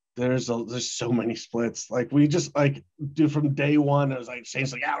 There's so many splits. Like we just like do from day one. It was like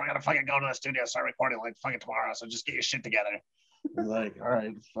Shane's like, yeah, we're gonna fucking go to the studio, start recording like fucking tomorrow. So just get your shit together. I was like, all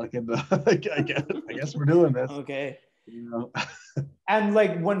right, fucking, I guess we're doing this. Okay. And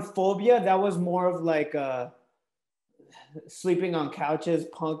like when Phobia, that was more of like sleeping on couches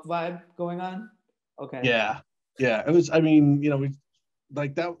punk vibe going on. Okay. Yeah. It was. I mean, we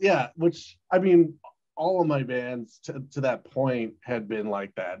like that. Yeah. Which I mean, all of my bands to that point had been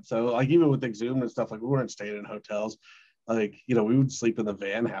like that. So like even with Exhumed and stuff, like we weren't staying in hotels. Like we would sleep in the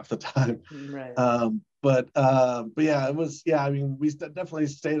van half the time. Right. But yeah, it was. Yeah, I mean, we definitely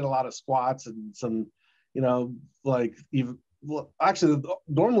stayed in a lot of squats and some, like even. Well, actually,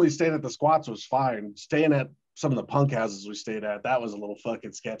 normally staying at the squats was fine. Staying at some of the punk houses we stayed at, that was a little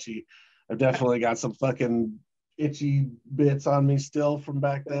fucking sketchy. I've definitely got some fucking itchy bits on me still from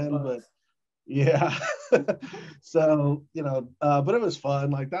back then, but yeah. So but it was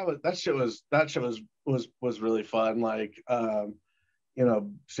fun. Like that shit was really fun. Like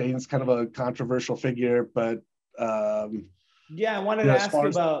Shane's kind of a controversial figure, but yeah, I wanted to ask you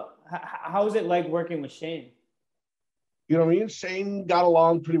about how is it like working with Shane? Me and Shane got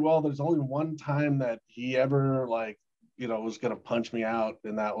along pretty well. There's only one time that he ever was gonna punch me out,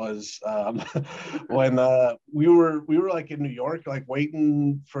 and that was when we were like in New York, like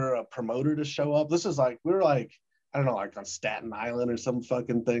waiting for a promoter to show up. This is like we were like, I don't know, like on Staten Island or some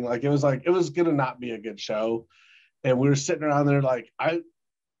fucking thing. Like it was gonna not be a good show, and we were sitting around there like I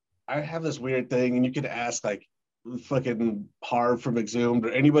have this weird thing, and you could ask like fucking Harv from Exhumed or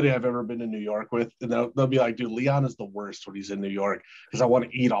anybody I've ever been to New York with, and they'll be like, dude, Leon is the worst when he's in New York because I want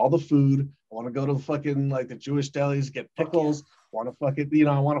to eat all the food. I want to go to fucking like the Jewish delis, get pickles. I want to fucking,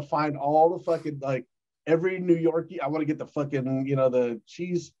 I want to find all the fucking like every New Yorkie. I want to get the fucking, the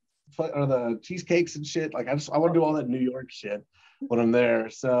cheese or the cheesecakes and shit. Like I want to do all that New York shit when I'm there.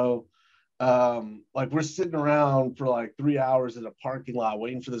 So like we're sitting around for like 3 hours in a parking lot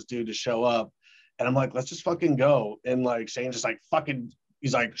waiting for this dude to show up. And I'm like, let's just fucking go. And like Shane just like fucking,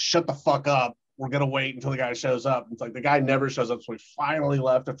 he's like, shut the fuck up. We're gonna wait until the guy shows up. It's like the guy never shows up. So we finally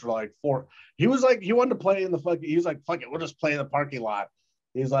left after like 4. He was like, he wanted to play in the fucking, he was like, fuck it, we'll just play in the parking lot.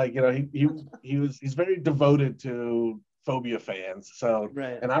 He's like, you know, he's very devoted to Phobia fans. So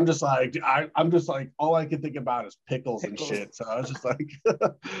Right. and I'm just like, I'm just like, all I can think about is pickles and shit. So I was just like,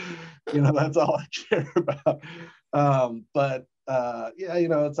 you know, that's all I care about. But yeah, you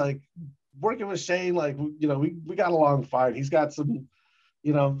know, it's like working with Shane, like, you know, we got along fine. He's got some,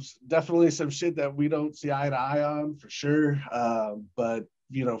 you know, definitely some shit that we don't see eye to eye on for sure. But,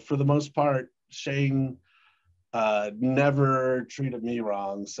 you know, for the most part, Shane never treated me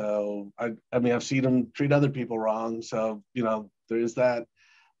wrong. So I mean, I've seen him treat other people wrong. So, you know, there is that.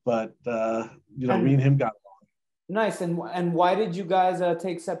 But you know, me and him got along. Nice. And why did you guys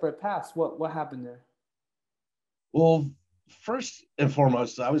take separate paths? What happened there? Well, first and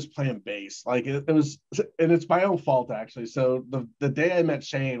foremost, I was playing bass. Like it was, and it's my own fault actually. So the day I met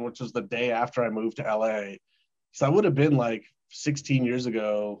Shane, which was the day after I moved to LA, so I would have been like 16 years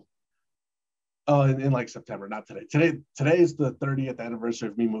ago. Oh, in like September, not today. Today is the 30th anniversary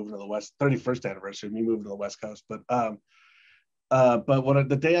of me moving to the West, 31st anniversary of me moving to the West Coast. But what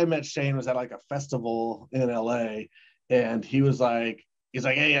the day I met Shane was at like a festival in LA, and he's like,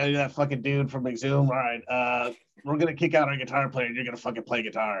 hey, that fucking dude from Exhumed. All right, we're gonna kick out our guitar player, and you're gonna fucking play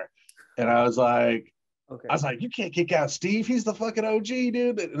guitar. And I was like, you can't kick out Steve. He's the fucking OG,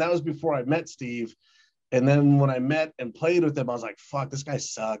 dude. And that was before I met Steve. And then when I met and played with him, I was like, fuck, this guy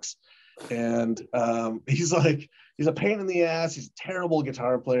sucks. And he's a pain in the ass. He's a terrible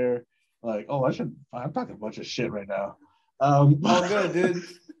guitar player. Like, I'm talking a bunch of shit right now. All good, dude.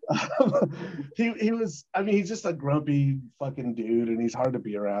 He was, I mean, he's just a grumpy fucking dude, and he's hard to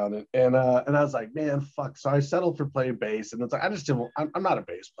be around. And I was like, man, fuck. So I settled for playing bass, and it's like, I'm not a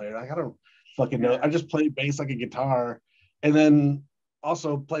bass player. Like, I don't fucking know. I just play bass like a guitar, and then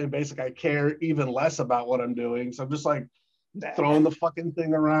also playing bass like I care even less about what I'm doing. So I'm just like throwing the fucking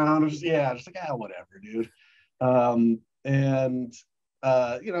thing around. Just like, whatever, dude. And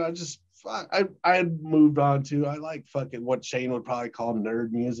you know, I had moved on to, I like fucking what Shane would probably call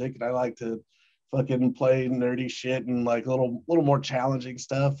nerd music, and I like to fucking play nerdy shit and like little more challenging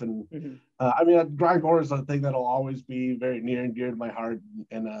stuff. And I mean, grindcore is a thing that'll always be very near and dear to my heart.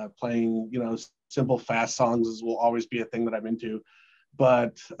 And playing, you know, simple fast songs will always be a thing that I'm into.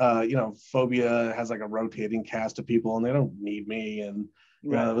 But you know, Phobia has like a rotating cast of people, and they don't need me. And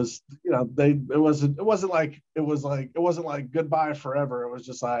you know, it was, you know, it wasn't like goodbye forever. It was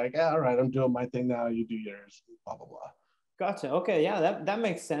just like, all right, I'm doing my thing now, you do yours, blah blah blah. Gotcha. Okay, yeah, that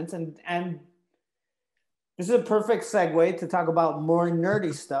makes sense. And this is a perfect segue to talk about more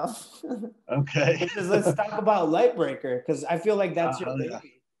nerdy stuff. Okay. Because let's talk about Lightbreaker, because I feel like that's your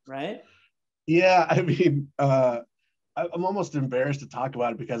baby, right? Yeah, I mean, I'm almost embarrassed to talk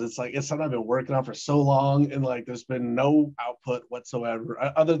about it because it's something I've been working on for so long, and like there's been no output whatsoever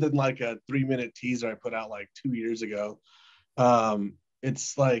other than like a 3-minute teaser I put out like 2 years ago.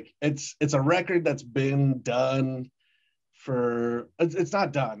 It's like it's a record that's been done for, it's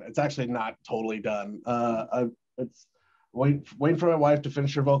not done. It's actually not totally done. It's waiting for my wife to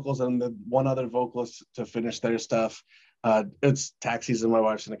finish her vocals and the one other vocalist to finish their stuff. It's tax season. My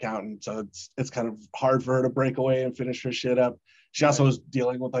wife's an accountant, so it's kind of hard for her to break away and finish her shit up. She also was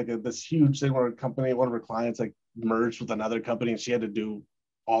dealing with like this huge thing where one of her clients like merged with another company, and she had to do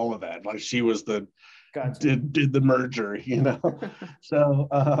all of that. Like she was did the merger, you know.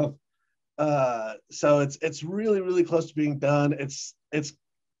 So so it's really really close to being done. It's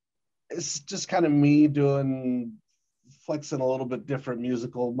just kind of me flexing a little bit different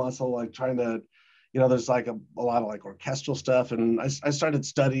musical muscle, like trying to, you know, there's like a lot of like orchestral stuff. And I started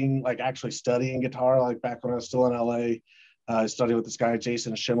actually studying guitar, like back when I was still in LA. I studied with this guy,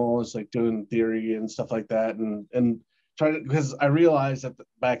 Jason Schimmel, is like doing theory and stuff like that. And trying to, because I realized that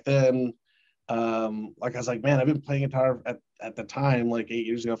back then, like I was like, man, I've been playing guitar at the time, like 8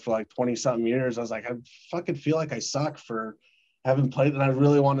 years ago, for like 20 something years. I was like, I fucking feel like I suck for having played, and I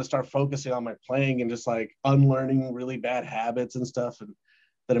really want to start focusing on my playing and just like unlearning really bad habits and stuff. And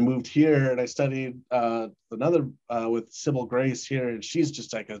then I moved here and I studied with Sybil Grace here, and she's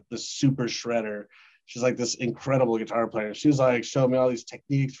just like this super shredder. She's like this incredible guitar player. She was like showing me all these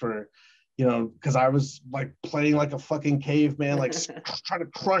techniques for, you know, because I was like playing like a fucking caveman, like trying to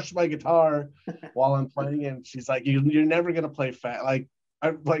crush my guitar while I'm playing. And she's like, you're never gonna play fat. Like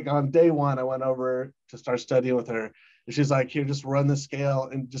on day one, I went over to start studying with her. she's like, here, just run the scale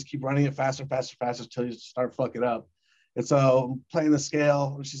and just keep running it faster, faster, faster until you start fucking up. And so I'm playing the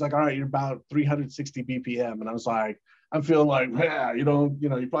scale, and she's like, all right, you're about 360 BPM. And I was like, I'm feeling like, yeah, you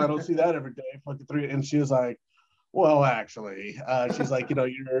probably don't see that every day. Fucking three. And she was like, well, actually, she's like,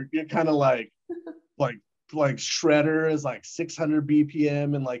 you're kind of like like Shredder is like 600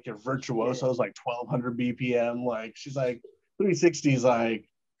 BPM, and like your Virtuoso is like 1200 BPM. Like she's like 360 is like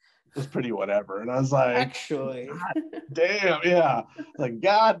it's pretty whatever. And I was like, Actually, God damn, yeah. Like,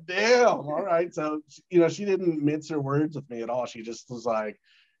 God damn. All right. So, she didn't mince her words with me at all. She just was like,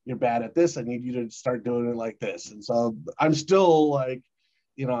 you're bad at this. I need you to start doing it like this. And so I'm still like,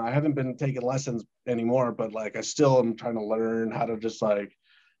 I haven't been taking lessons anymore, but like I still am trying to learn how to just like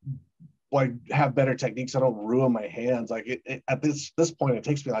have better techniques. I don't ruin my hands. Like at this point, it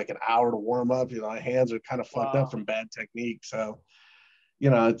takes me like an hour to warm up. My hands are kind of fucked up from bad technique. So,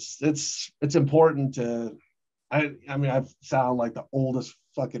 it's important to. I mean, I sound like the oldest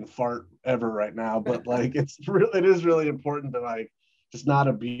fucking fart ever right now, but like it is really important to like just not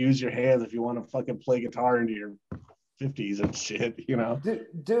abuse your hands if you want to fucking play guitar into your 50s and shit.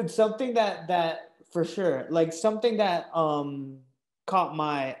 Dude, something that for sure, like something that caught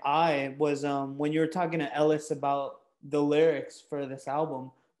my eye was when you were talking to Ellis about the lyrics for this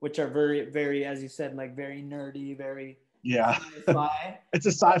album, which are very, very, as you said, like very nerdy, very sci-fi. It's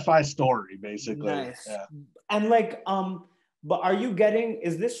a sci-fi story, basically. Nice. Yeah. And like, but are you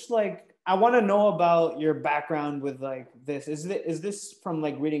is this like, I want to know about your background with like this. Is this from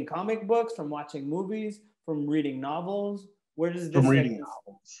like reading comic books, from watching movies, from reading novels? Where does this from reading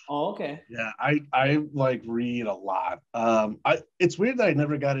novels? Oh, okay. Yeah, I like read a lot. It's weird that I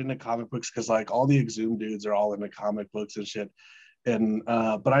never got into comic books because like all the Exhumed dudes are all into comic books and shit. And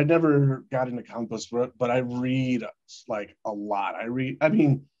but I never got into comic books, but I read like a lot. I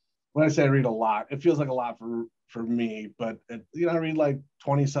mean, when I say I read a lot, it feels like a lot for me, but I read like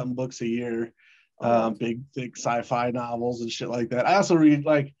 20 something books a year. Big thick sci-fi novels and shit like that. I also read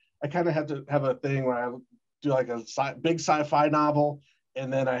like I kind of have to have a thing where I do like a big sci-fi novel,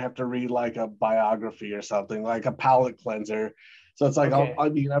 and then I have to read like a biography or something, like a palate cleanser. So it's like, I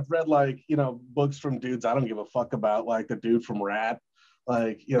mean, I've read like, books from dudes I don't give a fuck about, like the dude from Rat,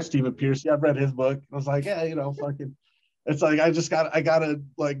 like, Stephen Pierce. Yeah, I've read his book. I was like, yeah, fucking, it's like, I gotta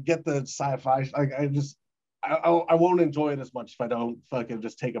like get the sci-fi. Like, I won't enjoy it as much if I don't fucking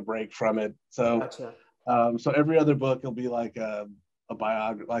just take a break from it. So, Gotcha. So every other book will be like a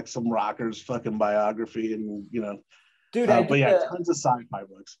biography, like some rocker's fucking biography, and dude, but yeah, tons of sci-fi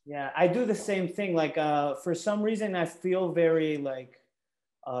books. Yeah, I do the same thing. Like, for some reason, I feel very like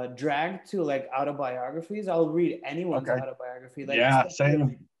dragged to like autobiographies. I'll read anyone's autobiography. Like, yeah,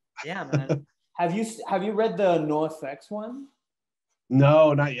 same. Yeah, man. Have you read the NoFX one?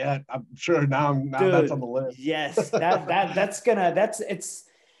 No, not yet. I'm sure now. Dude, that's on the list. Yes, that's gonna it's.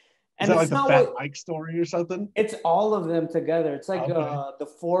 And is that like the Fat Mike story or something? It's all of them together. It's like the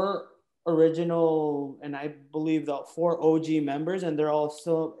 4 original, and I believe the 4 OG members, and they're all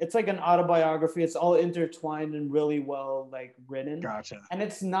still. It's like an autobiography. It's all intertwined and really well like written. Gotcha. And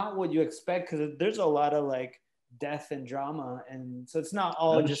it's not what you expect because there's a lot of like death and drama, and so it's not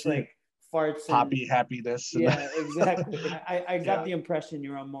all just like farts, poppy happiness. Yeah, exactly. I got the impression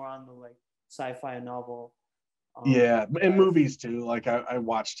you're more on the like sci-fi novel. Yeah, in movies too. Like I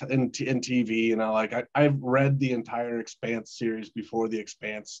watched in TV, like I've read the entire Expanse series before the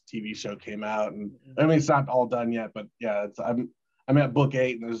Expanse TV show came out, and I mean it's not all done yet, but yeah, I'm at book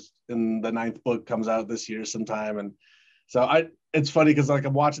 8, and the 9th book comes out this year sometime, and so it's funny because like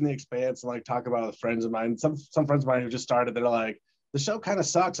I'm watching the Expanse and like talk about it with friends of mine. Some friends of mine who just started, they're like, the show kind of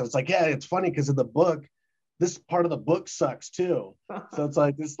sucks. And it's like, yeah, it's funny because in the book, this part of the book sucks too. So it's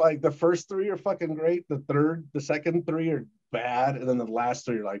like the first 3 are fucking great. The second 3 are bad. And then the last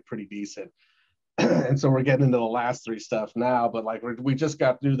 3 are like pretty decent. And so we're getting into the last 3 stuff now, but like we just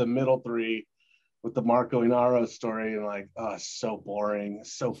got through the middle 3 with the Marco Inaro story, and like, oh, it's so boring.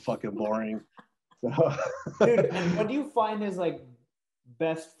 So fucking boring. So. Dude, and what do you find is like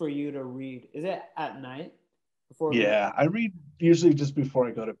best for you to read? Is it at night? I read usually just before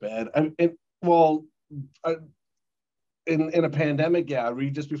I go to bed. In a pandemic, I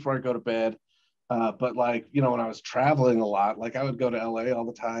read just before I go to bed. But like, when I was traveling a lot, like I would go to LA all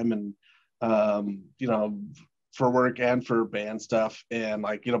the time, and for work and for band stuff, and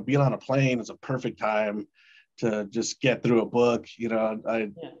like, being on a plane is a perfect time to just get through a book.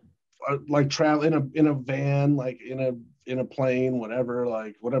 I like travel in a van, like in a plane, whatever.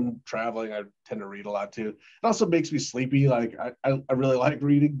 Like when I'm traveling, I tend to read a lot too. It also makes me sleepy. Like I really like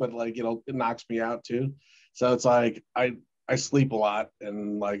reading, but like, it knocks me out too. So it's like I sleep a lot,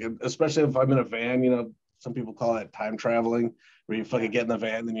 and like, especially if I'm in a van, some people call it time traveling, where you fucking get in the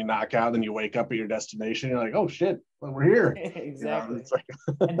van, then you knock out, then you wake up at your destination. You're like, oh shit, well, we're here. Exactly. It's like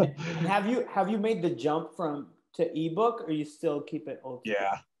and have you made the jump from to ebook, or you still keep it old school?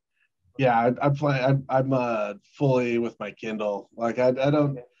 Yeah. I'm fully with my Kindle. Like I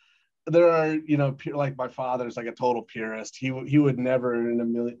don't. Okay. There are, like my father's like a total purist. He would never in a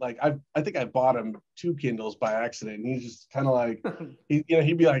million, like I think I bought him 2 Kindles by accident. And he's just kind of like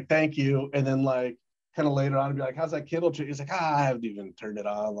he'd be like, thank you, and then like kind of later on he'd be like, how's that Kindle? He's like, I haven't even turned it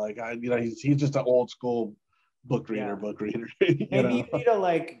on. Like he's just an old school book reader. Maybe you need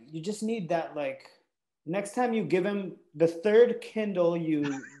you just need that, like, next time you give him the 3rd Kindle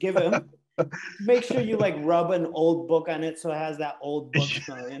you give him, make sure you like rub an old book on it so it has that old book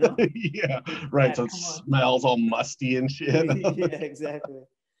smell, Yeah, right. Dad, So it smells all musty and shit. Yeah, exactly.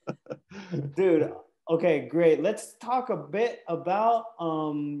 Dude, okay, great. Let's talk a bit about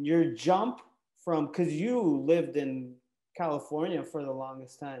your jump from, because you lived in California for the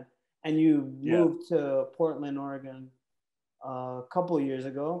longest time and you moved to Portland, Oregon a couple of years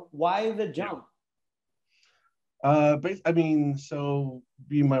ago. Why the jump? I mean, so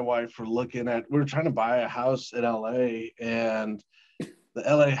me and my wife we're trying to buy a house in LA, and the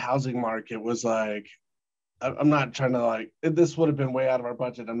LA housing market was like, I'm not trying to like, this would have been way out of our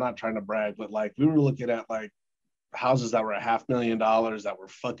budget. I'm not trying to brag, but like we were looking at like houses that were $500,000 that were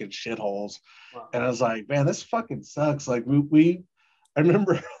fucking shitholes. Wow. And I was like, man, this fucking sucks. Like I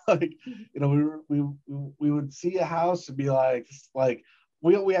remember like, we would see a house and be like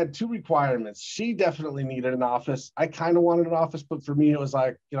we had 2 requirements. She definitely needed an office. I kind of wanted an office, but for me, it was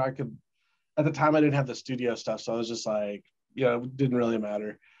like, I could, at the time I didn't have the studio stuff. So I was just like, it didn't really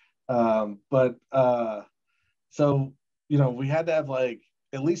matter. So, we had to have like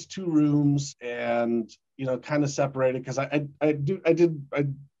at least 2 rooms and, kind of separated. Cause I do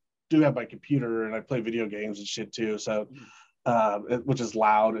have my computer and I play video games and shit too. So, which is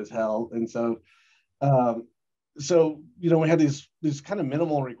loud as hell. And so, we had these kind of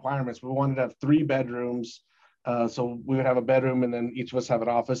minimal requirements. We wanted to have 3 bedrooms. So we would have a bedroom and then each of us have an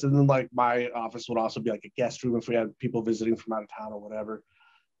office. And then like my office would also be like a guest room if we had people visiting from out of town or whatever.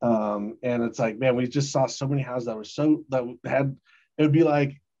 And it's like, man, we just saw so many houses it would be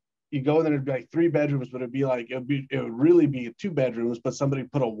like, you go in there, it'd be like 3 bedrooms, but it would really be 2 bedrooms, but somebody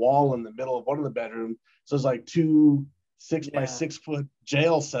put a wall in the middle of one of the bedrooms. So it's like 2 6-by-6 foot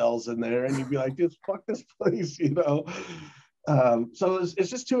jail cells in there. And you'd be like, dude, fuck this place, So it's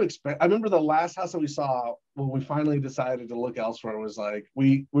just too expensive. I remember the last house that we saw when we finally decided to look elsewhere was like,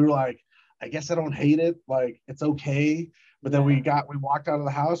 we were like, I guess I don't hate it. Like, it's okay. But then we walked out of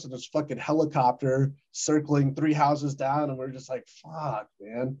the house and this fucking helicopter circling 3 houses down. And we are just like, fuck,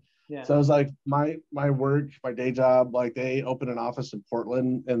 man. Yeah. So it was like my day job, like they opened an office in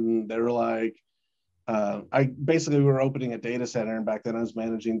Portland and they were like, we were opening a data center. And back then I was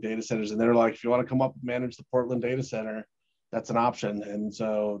managing data centers. And they were like, if you want to come up and manage the Portland data center, that's an option. And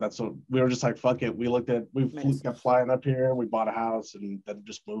so that's what we were just like, fuck it. We kept flying up here and we bought a house and then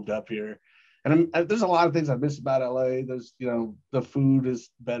just moved up here. And there's a lot of things I miss about LA. There's, the food is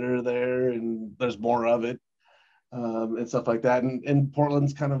better there and there's more of it, and stuff like that. And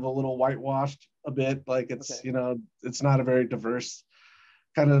Portland's kind of a little whitewashed a bit. Like it's, it's not a very diverse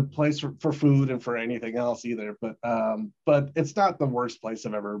kind of place for food and for anything else either. But it's not the worst place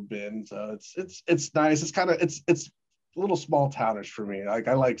I've ever been. So it's nice. It's a little small townish for me. Like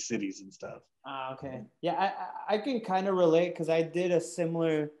I like cities and stuff. Okay. Yeah, I can kind of relate because I did a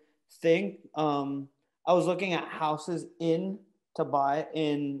similar thing. I was looking at houses to buy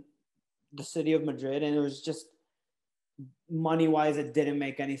in the city of Madrid, and it was just money wise, it didn't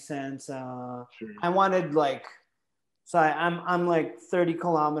make any sense. Sure. I wanted I'm like 30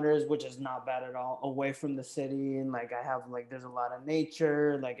 kilometers, which is not bad at all, away from the city, and like I have there's a lot of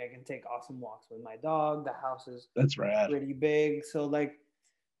nature. Like I can take awesome walks with my dog. The house is pretty big, so like.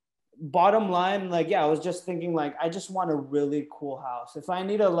 Bottom line, I was just thinking I just want a really cool house. If I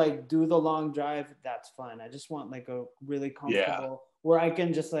need to do the long drive, that's fine. I just want a really comfortable where I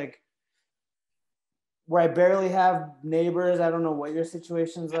can just where I barely have neighbors. I don't know what your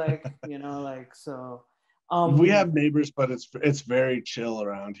situation's like, so. We have neighbors, but it's very chill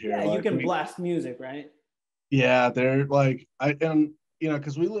around here. Yeah, you can blast music, right? Yeah, they're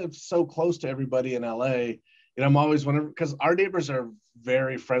because we live so close to everybody in LA. I'm always because our neighbors are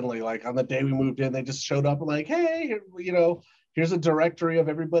very friendly. Like on the day we moved in, they just showed up and like, hey, here's a directory of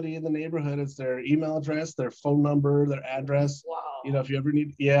everybody in the neighborhood. It's their email address, their phone number, their address. Wow. If you ever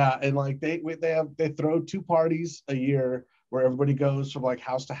need, and they throw 2 parties a year where everybody goes from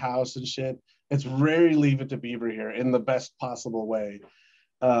house to house and shit. It's very Leave It to Beaver here in the best possible way.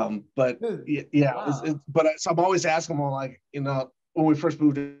 But Dude, yeah, wow. so I'm always asking them, like, when we first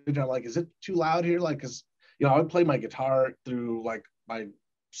moved in, I'm like, is it too loud here? Like, cause I would play my guitar through like my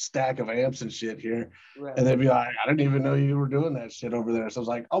stack of amps and shit here, Right. and they'd be like, I didn't even know you were doing that shit over there. So I was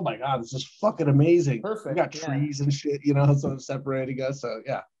like, oh my god, this is fucking amazing. We got Perfect. Yeah. trees and shit, so separating us. So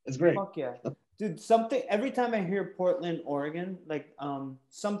yeah, it's great. Fuck yeah. Dude, something every time I hear Portland, Oregon, like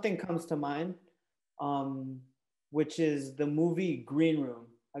something comes to mind, um, which is the movie Green Room.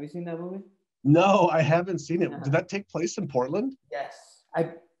 Have you seen that movie? No, I haven't seen it. Did Uh-huh. that take place in Portland? Yes. I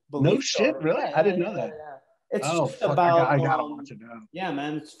No believe shit, so. really? Yeah, I yeah, didn't yeah, know yeah, that. yeah. It's Oh just fuck, about I gotta watch it now. yeah,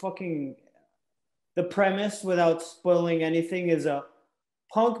 man, it's fucking the premise without spoiling anything is a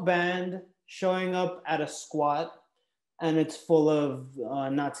punk band showing up at a squat and it's full of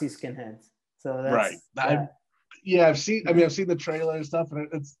Nazi skinheads. So Right. that's yeah. Yeah, I've seen. I mean, I've seen the trailer and stuff, and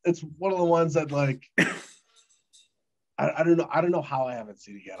it's one of the ones that, like, I don't know. I don't know how I haven't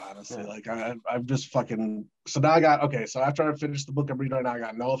seen it yet. Honestly, Yeah. like I'm just fucking. So now I got okay. So after I finished the book I'm reading right now, I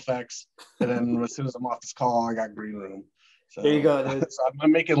got No Effects, and then as soon as I'm off this call, I got Green Room. There you So, go, dude. so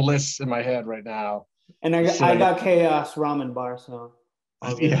I'm making lists in my head right now. And Shit, I I got. got Chaos Ramen Bar, so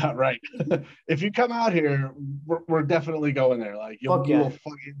all good. Yeah, right. If you come out here, we're definitely going there. Like Fuck we will yeah,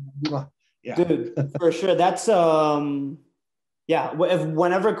 fucking yeah. dude, for sure. That's yeah. If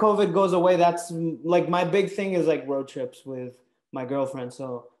whenever COVID goes away, that's like my big thing is like road trips with my girlfriend.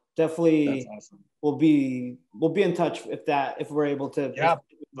 So That's definitely awesome. we'll be in touch if we're able to. Yeah,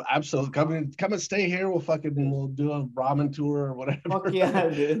 absolutely. Come and stay here. We'll do a ramen tour or Fuck whatever. yeah,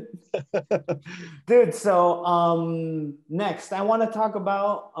 dude. Dude, so next I want to talk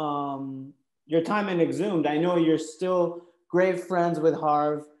about your time in Exhumed. I know you're still great friends with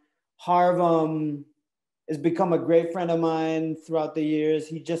Harv. Harv has become a great friend of mine throughout the years.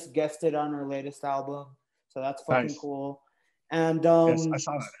 He just guested on our latest album. So that's fucking Nice. cool. And Yes, I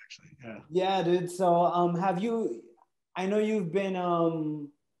saw that actually. Yeah. yeah, dude. So have you I know you've been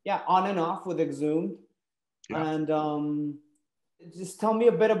yeah, on and off with Exhumed. Yeah. And just tell me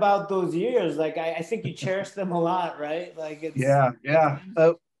a bit about those years. Like I think you cherish them a lot, right? Like Yeah. it's Yeah.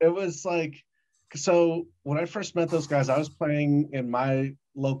 It was like, so when I first met those guys, I was playing in my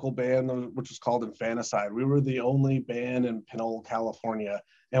local band, which was called Infanticide. We were the only band in Pinole, California,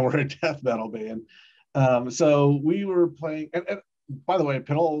 and we're a death metal band. So we were playing, and by the way,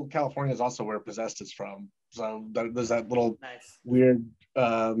 Pinole, California is also where Possessed is from. So there's that little nice. weird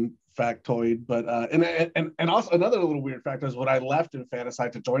factoid. But and also another little weird fact is when I left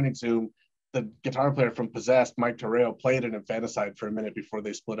Infanticide to join Exhumed, the guitar player from Possessed, Mike Torreo, played in Infanticide for a minute before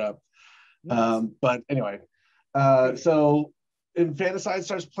they split up. Nice. But anyway, so Infanticide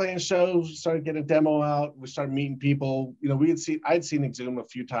starts playing shows, started getting a demo out. We started meeting people. I'd seen Exhumed a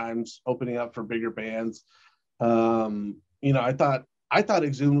few times, opening up for bigger bands. I thought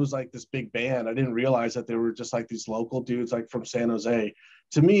Exhumed was like this big band. I didn't realize that they were just like these local dudes, like from San Jose.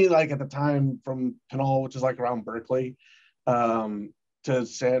 To me, like at the time, from Pinole, which is like around Berkeley, um, to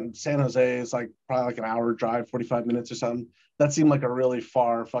San Jose is like probably like an hour drive, 45 minutes or something. That seemed like a really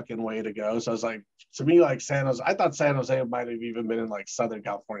far fucking way to go. So I was like, to me, like San Jose, I thought San Jose might have even been in like Southern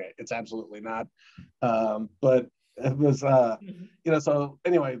California. It's absolutely not. But it was, so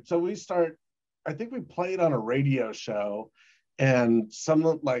anyway, so I think we played on a radio show, and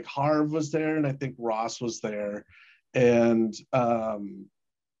some like Harv was there, and I think Ross was there. And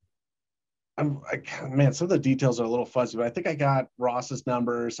man, some of the details are a little fuzzy, but I think I got Ross's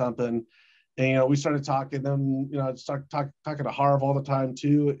number or something. And we started talking. Then I started talking to Harv all the time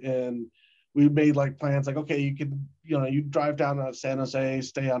too, and we made like plans. Like, okay, you can you drive down to San Jose,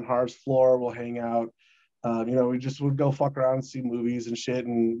 stay on Harv's floor, we'll hang out. We just would go fuck around and see movies and shit.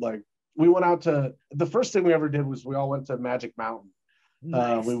 And like we went out to the first thing we ever did was we all went to Magic Mountain.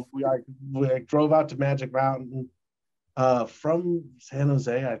 Nice. We drove out to Magic Mountain from San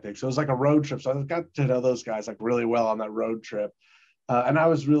Jose, I think. So it was like a road trip. So I got to know those guys like really well on that road trip. And I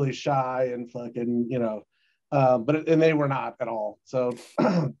was really shy and fucking, and they were not at all. So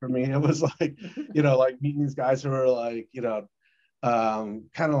for me, it was like, like meeting these guys who are like, kind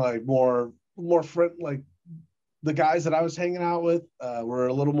of like more friend, like the guys that I was hanging out with were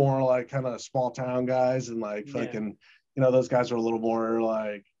a little more like kind of small town guys, and like Yeah. fucking, those guys were a little more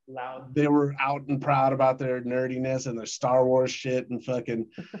like Loud. they were out and proud about their nerdiness and their Star Wars shit and fucking.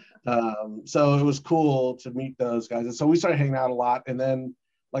 So it was cool to meet those guys, and so we started hanging out a lot. And then,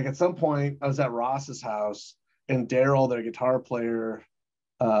 like at some point, I was at Ross's house, and Daryl, their guitar player.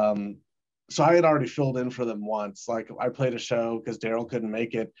 So I had already filled in for them once. Like I played a show because Daryl couldn't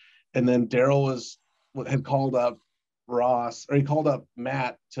make it, and then Daryl had called up Ross, or he called up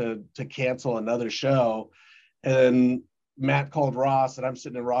Matt to cancel another show, and Matt called Ross, and I'm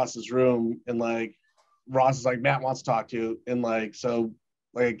sitting in Ross's room, and like Ross is like, Matt wants to talk to you, and like so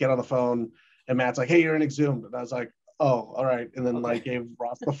like I get on the phone, and Matt's like, hey, you're in Exhumed, and I was like, oh, all right, and then like gave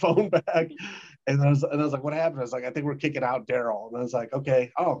Ross the phone back, and I was like, what happened? I was like, I think we're kicking out Daryl, and I was like,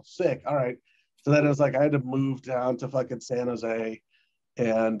 okay, oh, sick, all right. So then it was like I had to move down to fucking San Jose,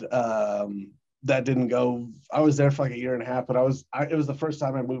 and that didn't go. I was there for like a year and a half, but it was the first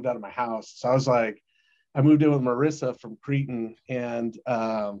time I moved out of my house, so I was like, I moved in with Marissa from Cretan, and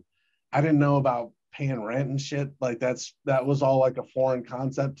I didn't know about paying rent and shit. Like that was all like a foreign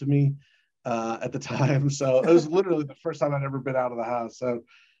concept to me at the time. So it was literally the first time I'd ever been out of the house. So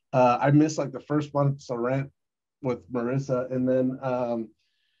I missed like the first month's of rent with Marissa, and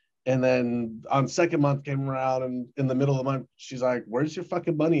then on second month came around, and in the middle of the month, she's like, "Where's your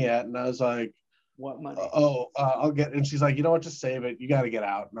fucking money at?" And I was like, "What money?" I'll get. And she's like, "You know what? Just save it. You got to get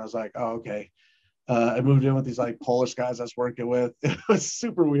out." And I was like, "Oh, okay." I moved in with these like Polish guys I was working with. It was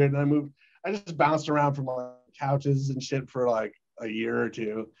super weird. And I just bounced around from like couches and shit for like a year or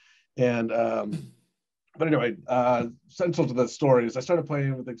two. And but anyway, central to the story is I started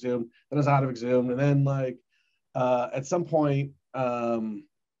playing with Exhumed, then I was out of Exhumed, and then like at some point I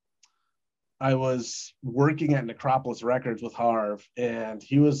was working at Necropolis Records with Harv, and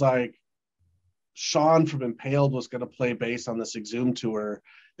he was like, Sean from Impaled was going to play bass on this Exhumed tour.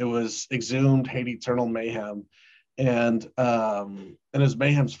 It was Exhumed, Hate Eternal Mayhem, and it was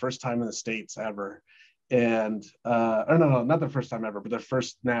Mayhem's first time in the States ever, and or no, not the first time ever, but their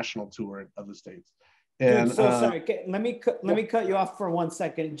first national tour of the States. And dude, so sorry. Let me cut you off for 1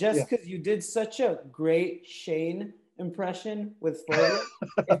 second, just because you did such a great Shane impression with Phobia.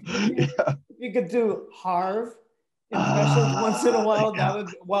 If you could do Harv impressions once in a while, that would,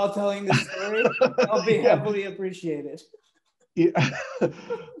 while telling the story, that would be heavily appreciated. Yeah.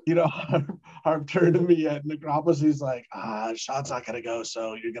 You know, Harv turned to me at Necropolis. He's like, Sean's not gonna go,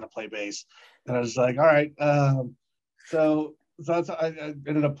 so you're gonna play bass. And I was like, all right. So that's I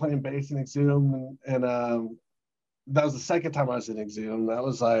ended up playing bass in Exhumed, and that was the second time I was in Exhumed. That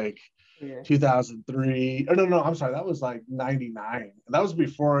was like 2003. Or no, I'm sorry, that was like 99. And that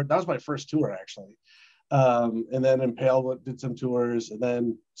was my first tour actually. And then Impaled did some tours, and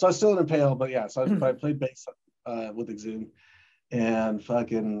then so I was still in Impaled, but yeah, so I played bass with Exhumed, and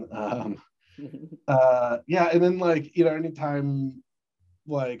fucking yeah, and then like, you know, anytime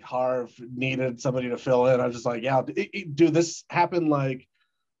like Harv needed somebody to fill in, I was just like, yeah, dude, this happened like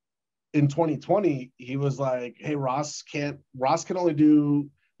in 2020. He was like, hey, Ross can only do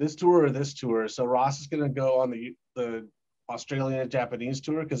this tour or this tour, so Ross is gonna go on the Australian and Japanese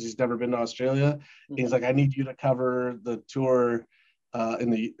tour because he's never been to Australia. He's like, I need you to cover the tour in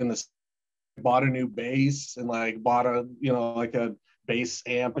the bought a new bass and like bought a, you know, like a bass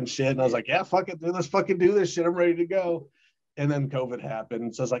amp and shit. And I was like, yeah, fuck it, dude, let's fucking do this shit. I'm ready to go. And then COVID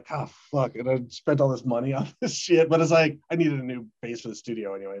happened. So I was like, oh, fuck. And I spent all this money on this shit. But it's like, I needed a new bass for the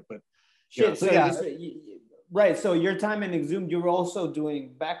studio anyway. But shit, know, so yeah. Right. So your time in Exhumed, you were also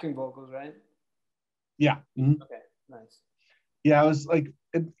doing backing vocals, right? Yeah. Mm-hmm. Okay, nice. Yeah, I was like,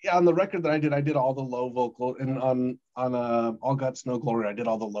 on the record that I did all the low vocal, and on All Guts No Glory, I did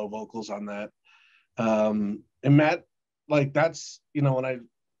all the low vocals on that. And Matt, like, that's, you know, when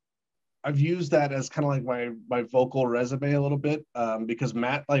I've used that as kind of like my vocal resume a little bit, because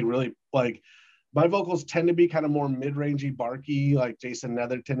Matt like really like my vocals tend to be kind of more mid-rangey, barky, like Jason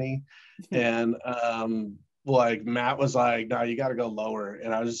Netherton-y, and like Matt was like, no, you got to go lower.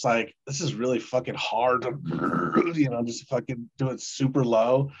 And I was just like, this is really fucking hard to, you know, just fucking do it super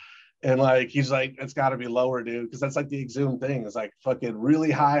low. And like, he's like, it's got to be lower, dude. Because that's like the Exhumed thing. It's like fucking really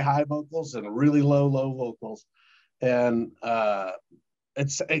high vocals and really low vocals. And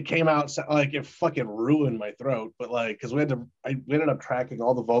it came out like it fucking ruined my throat. But like, because we ended up tracking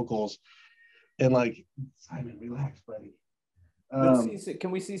all the vocals. And like, Simon, relax, buddy.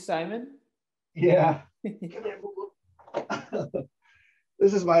 Can we see Simon? Yeah.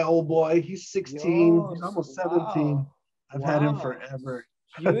 This is my old boy. He's 16. He's almost 17. Wow. I've had him forever.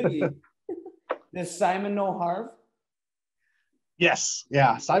 Beauty. Does Simon know Harv? Yes.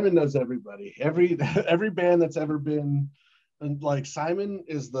 Yeah. Simon knows everybody. Every band that's ever been. And like Simon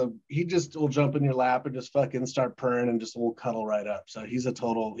he just will jump in your lap and just fucking start purring and just will cuddle right up. So he's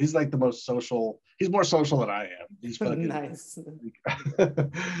like the most social. He's more social than I am. He's fucking nice.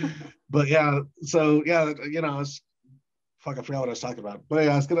 But yeah, so yeah, you know, I forgot what I was talking about. But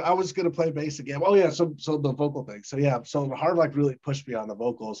yeah, I was gonna play bass again. Oh yeah, so the vocal thing. So yeah, so Harv like really pushed me on the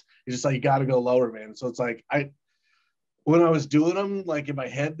vocals. He's just like, you got to go lower, man. So it's like when I was doing them, like in my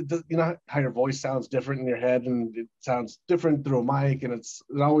head, you know how your voice sounds different in your head, and it sounds different through a mic, and it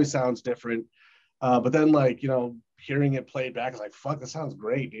always sounds different. But then, like, you know, hearing it played back, I was like, fuck, this sounds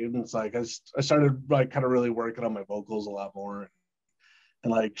great, dude. And it's like I started like kind of really working on my vocals a lot more,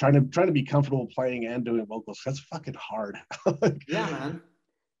 and like trying to be comfortable playing and doing vocals. That's fucking hard. Like, Yeah, man.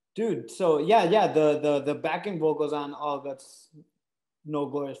 Dude, so yeah, the backing vocals on All Guts No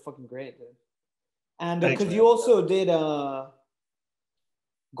Glory is fucking great, dude. And thanks, because man. you also did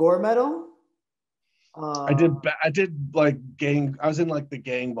gore metal. I did like gang. I was in like the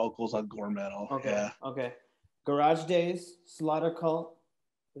gang vocals on gore metal. Okay, Yeah. okay. Garage Days, Slaughter Cult.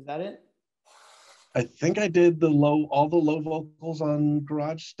 Is that it? I think I did all the low vocals on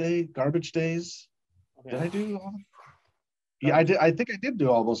Garbage Days. Okay. Did I do all? Yeah, I did. I think I did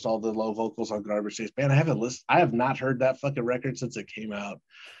do almost all the low vocals on Garbage Days. Man, I have not heard that fucking record since it came out.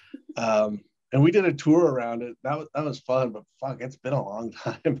 And we did a tour around it. That was fun, but fuck, it's been a long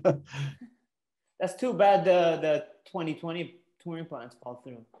time. That's too bad the 2020 touring plans fall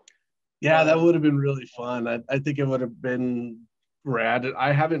through. Yeah, that would have been really fun. I think it would have been rad.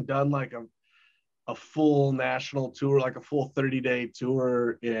 I haven't done like a full national tour, like a full 30-day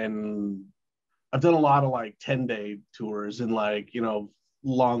tour I've done a lot of like 10-day tours and like,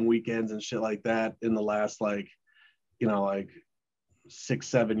 long weekends and shit like that in the last like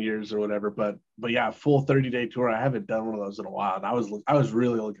 6-7 years or whatever. But yeah, full 30-day tour. I haven't done one of those in a while. And I was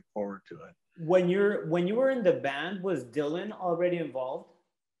really looking forward to it. When you were in the band, was Dylan already involved?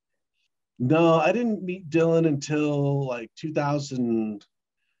 No, I didn't meet Dylan until like 2010.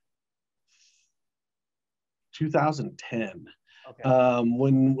 Okay.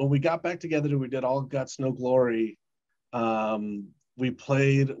 When we got back together, we did All Guts No Glory. We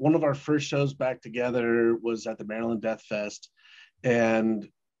played one of our first shows back together was at the Maryland Death Fest, and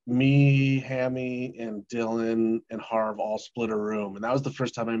me, Hammy, and Dylan and Harv all split a room, and that was the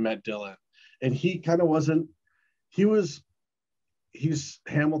first time I met Dylan. And he kind of wasn't. He's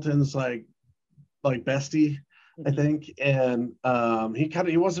Hamilton's like bestie, I think, and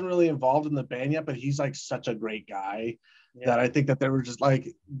he wasn't really involved in the band yet, but he's like such a great guy that I think that they were just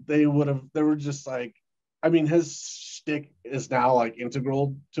like I mean, his shtick is now like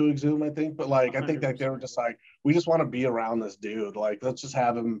integral to Exhumed, I think, but like 100%. I think that they were just like, we just want to be around this dude, like let's just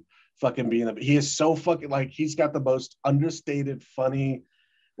have him fucking be in the. He is so fucking like he's got the most understated, funny,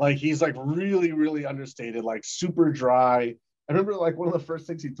 like he's like really really understated, like super dry. I remember like one of the first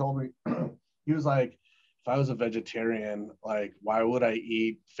things he told me, he was like, if I was a vegetarian, like, why would I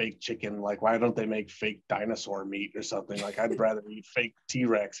eat fake chicken? Like, why don't they make fake dinosaur meat or something? Like, I'd rather eat fake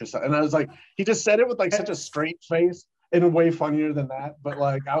T-Rex or something. And I was like, he just said it with like such a straight face and way funnier than that. But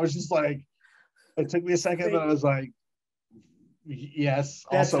like, I was just like, it took me a second, and I was like, yes,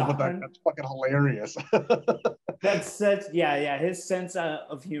 also, but that's fucking hilarious. That's such, yeah. His sense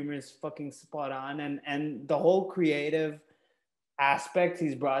of humor is fucking spot on, and the whole creative aspect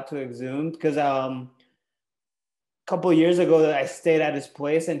he's brought to Exhumed, because couple of years ago that I stayed at his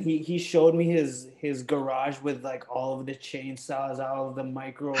place, and he showed me his garage with like all of the chainsaws, all of the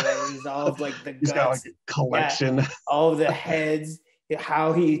microwaves, all of like the guts. He's got like a collection, all of the heads.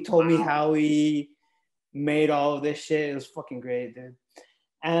 How he told me how he made all of this shit. It was fucking great, dude.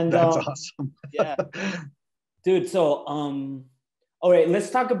 And that's awesome. Yeah, dude. So all right, let's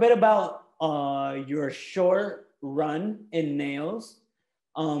talk a bit about your short run in Nails.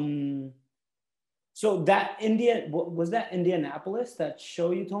 So that was that Indianapolis, that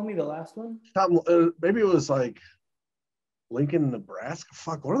show you told me, the last one? Maybe it was like Lincoln, Nebraska.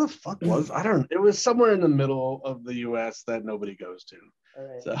 Fuck, where the fuck was I don't. It was somewhere in the middle of the U.S. that nobody goes to. All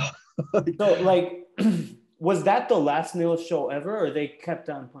right. So like, was that the last Nails show ever, or they kept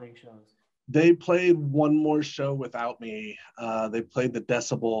on playing shows? They played one more show without me. They played the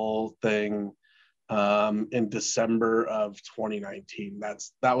Decibel thing in December of 2019.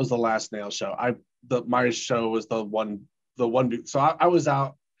 That was the last Nail show. My show was the one. So I was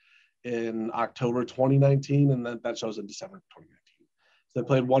out in October 2019, and then that show's in December 2019. So they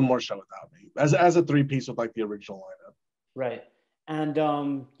played one more show without me as a 3-piece with like the original lineup. Right. And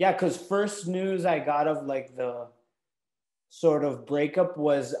yeah, because first news I got of like the sort of breakup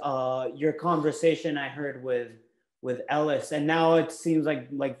was your conversation I heard with Ellis, and now it seems like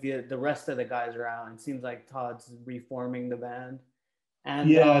the rest of the guys are out. It seems like Todd's reforming the band.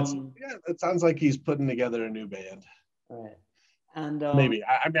 And it sounds like he's putting together a new band. Right. And maybe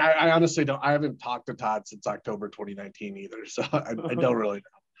I honestly don't. I haven't talked to Todd since October 2019 either, so I don't really know.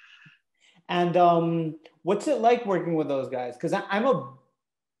 And what's it like working with those guys? Because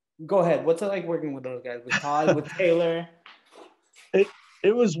go ahead. What's it like working with those guys? With Todd, with Taylor?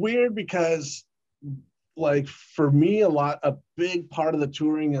 It was weird because, like, for me, a big part of the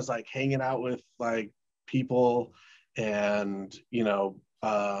touring is like hanging out with like people, and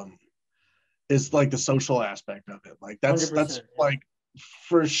is like the social aspect of it. Like that's 100%. like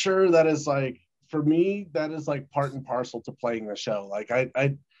for sure that is like for me that is like part and parcel to playing the show. Like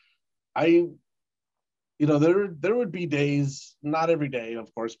I you know there would be days, not every day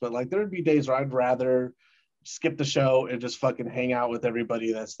of course, but like there would be days where I'd rather skip the show and just fucking hang out with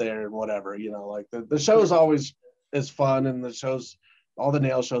everybody that's there and whatever, you know, like the show is always is fun, and the shows, all the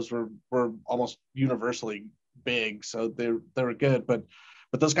nail shows were almost universally big, so they were good, but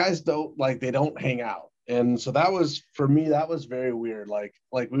those guys don't like, they don't hang out. And so that was for me, that was very weird. Like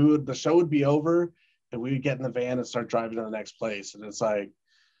we would, the show would be over and we would get in the van and start driving to the next place, and it's like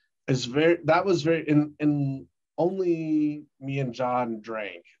it's very, that was very in only me and John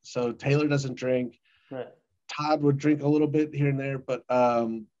drank, so Taylor doesn't drink. Right. Todd would drink a little bit here and there, but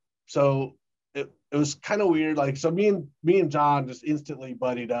so it was kind of weird. Like, so me and John just instantly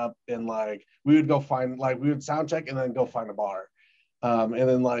buddied up, and like we would go find, like we would sound check and then go find a bar. And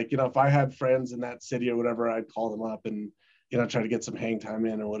then like, you know, if I had friends in that city or whatever, I'd call them up and, you know, try to get some hang time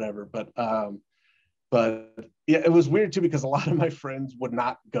in or whatever. But yeah, it was weird too, because a lot of my friends would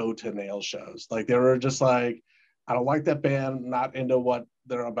not go to nail shows. Like they were just like, I don't like that band, not into what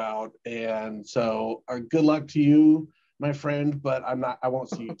they're about. And so good luck to you, my friend, but I won't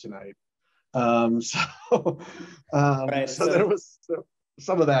see you tonight. So Right. so there was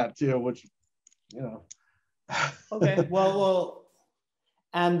some of that too, which, you know. Okay. Well,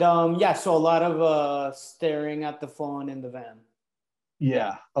 and yeah, so a lot of staring at the phone in the van.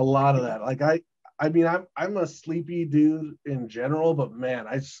 Yeah, a lot of that. Like I mean, I'm a sleepy dude in general, but man,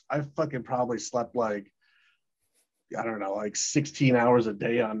 I fucking probably slept like, I don't know, like 16 hours a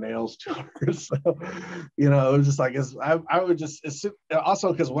day on nails tours. So, you know, it was just like, I would just,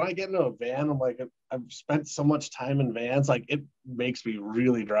 also because when I get into a van, I'm like, I've spent so much time in vans, like it makes me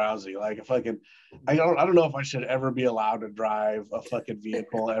really drowsy. Like if I don't know if I should ever be allowed to drive a fucking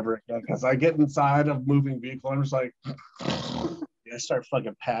vehicle ever again, because I get inside a moving vehicle, and I'm just like, I start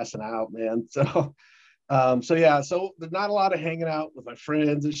fucking passing out, man. So yeah, so there's not a lot of hanging out with my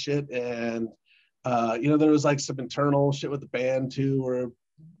friends and shit. And you know, there was like some internal shit with the band too, where,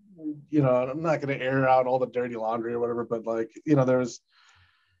 you know, I'm not going to air out all the dirty laundry or whatever, but like, you know, there's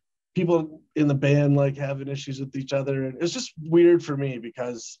people in the band like having issues with each other, and it's just weird for me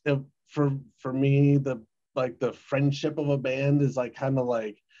because for me, the friendship of a band is like kind of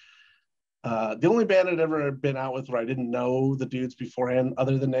like, the only band I'd ever been out with where I didn't know the dudes beforehand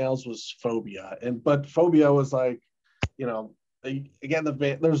other than Nails was Phobia. But Phobia was like, you know, again, the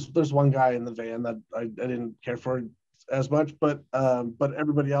van, there's one guy in the van that I didn't care for as much, but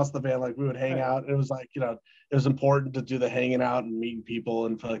everybody else in the van, like we would hang out. It was like, you know, it was important to do the hanging out and meeting people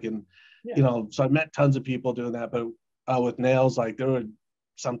and fucking, you know, so I met tons of people doing that. But with Nails, like there would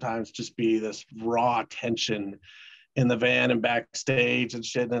sometimes just be this raw tension in the van and backstage and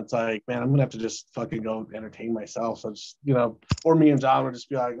shit. And it's like, man, I'm gonna have to just fucking go entertain myself. So it's, you know, or me and John would just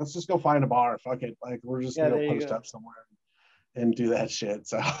be like, let's just go find a bar. Fuck it. Like we're just gonna go post up somewhere and do that shit.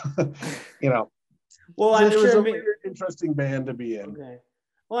 So, you know, well, I'm it sure was a weird, interesting band to be in. Okay.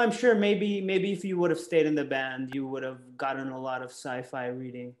 Well, I'm sure maybe if you would have stayed in the band, you would have gotten a lot of sci-fi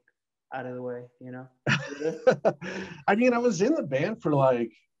reading out of the way, you know? I mean, I was in the band for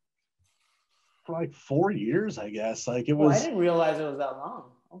like 4 years, I guess. Like it was. I didn't realize it was that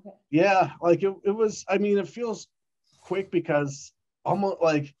long. Okay. Yeah, like it was. I mean, it feels quick because almost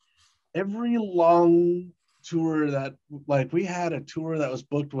like every long tour that, like, we had a tour that was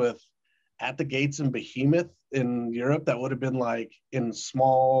booked with At the Gates in Behemoth in Europe that would have been like in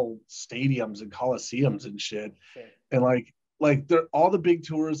small stadiums and coliseums and shit. And like all the big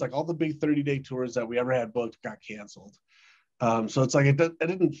tours, like all the big 30-day tours that we ever had booked got canceled. So it's like I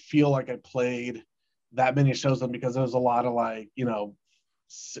didn't feel like I played that many shows then, because there was a lot of like, you know,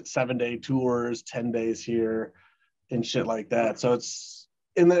 7-day tours, 10 days here and shit like that. So it's,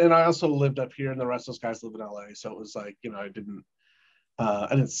 and I also lived up here, and the rest of those guys live in LA. So it was like, you know, I didn't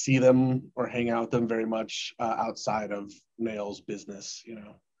see them or hang out with them very much outside of Nails business, you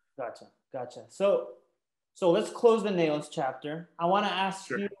know. Gotcha. So let's close the Nails chapter. I want to ask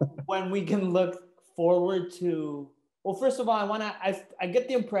you when we can look forward to. Well, first of all, I get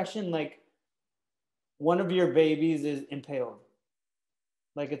the impression like one of your babies is Impaled.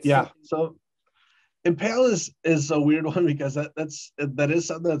 Like it's So Impale is a weird one, because that is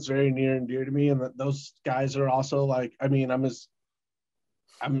something that's very near and dear to me, and that those guys are also like, I mean,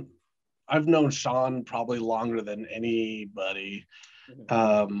 I've known Sean probably longer than anybody.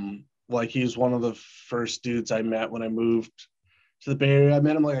 Like he's one of the first dudes I met when I moved to the Bay Area. I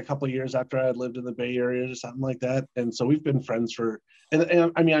met him like a couple of years after I had lived in the Bay Area or something like that, and so we've been friends for.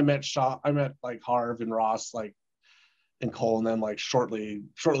 And I mean, I met like Harv and Ross like and Cole, and then like shortly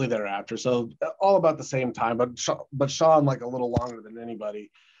thereafter. So all about the same time, but Sean like a little longer than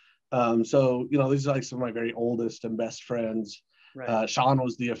anybody. So these are like some of my very oldest and best friends. Right. Sean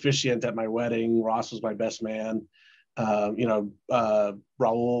was the officiant at my wedding. Ross was my best man. Raul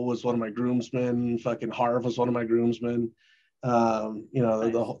was one of my groomsmen. Fucking Harv was one of my groomsmen. Nice.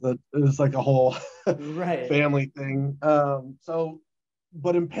 It was like a whole right. family thing.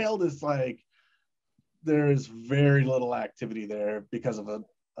 But Impaled is like, there is very little activity there because of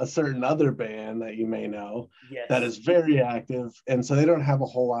a certain other band that you may know that is very active. And so they don't have a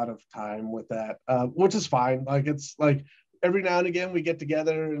whole lot of time with that, which is fine. Like, it's like every now and again we get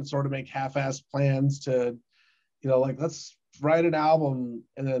together and sort of make half-assed plans to, like, let's write an album.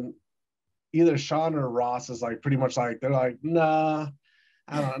 And then either Sean or Ross is like pretty much like, they're like, nah,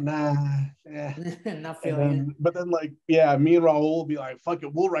 I don't know, Not feeling it. But then like, yeah, me and Raul will be like, fuck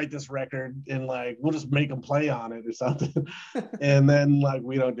it, we'll write this record and like we'll just make them play on it or something. And then like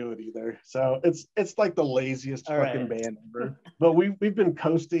we don't do it either. So it's like the laziest fucking band ever. But we've been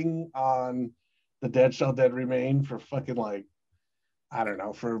coasting on the Dead Shall Dead Remain for fucking like, I don't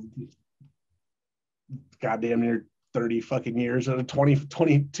know, for goddamn near 30 fucking years or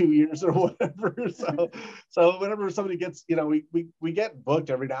 22 years or whatever. So whenever somebody gets, we get booked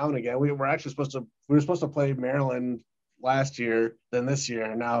every now and again. We were supposed to play Maryland last year, then this year,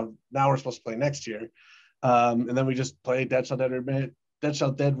 and now we're supposed to play next year. And then we just play Dead Shall Dead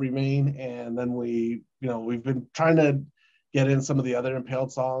Remain, and then we've been trying to get in some of the other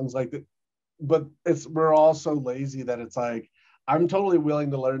Impaled songs but we're all so lazy that it's like, I'm totally willing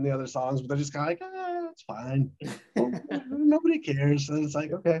to learn the other songs, but they're just kind of like, it's fine. Well, nobody cares. And it's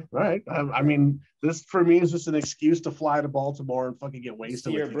like, okay, all right. I mean, this for me is just an excuse to fly to Baltimore and fucking get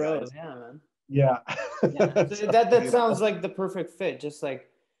wasted with you guys. Yeah, man. Yeah. So that sounds like the perfect fit. Just like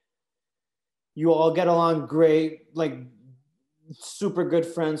you all get along great, like super good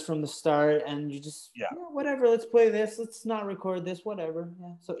friends from the start, and you just whatever. Let's play this. Let's not record this. Whatever.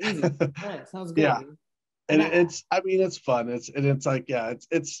 Yeah. So easy. Right. Sounds good. Yeah. And it's fun. It's like,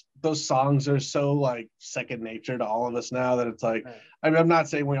 it's those songs are so like second nature to all of us now that it's like, I mean, I'm not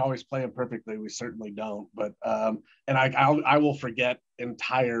saying we always play them perfectly. We certainly don't. But and I will forget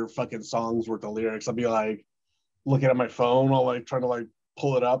entire fucking songs worth of lyrics. I'll be like looking at my phone, I'll like trying to like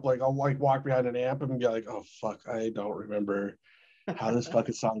pull it up. Like I'll like walk behind an amp and be like, oh fuck, I don't remember how this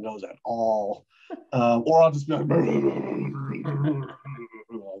fucking song goes at all. Or I'll just be like,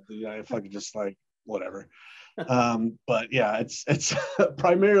 I fucking just like whatever. But yeah, it's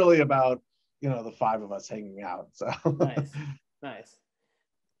primarily about the five of us hanging out. So nice.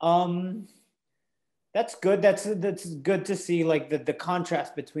 That's good. That's good to see, like the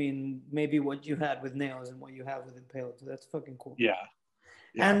contrast between maybe what you had with Nails and what you have with Impaled. So that's fucking cool. Yeah,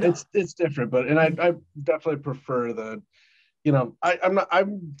 and it's different, but I definitely prefer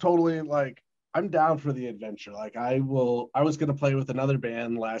I'm totally like, I'm down for the adventure. Like I was going to play with another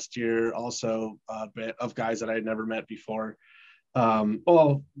band last year, also a bit of guys that I had never met before.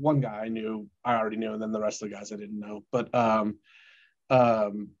 Well, one guy I already knew, and then the rest of the guys I didn't know. But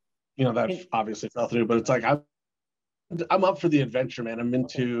that obviously fell through. But it's like I'm up for the adventure, man. I'm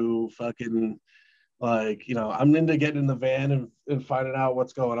into fucking like, I'm into getting in the van and finding out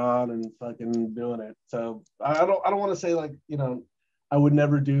what's going on and fucking doing it. So I don't want to say like, I would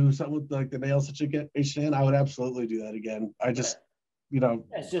never do something with like the Nails situation. I would absolutely do that again. I just, I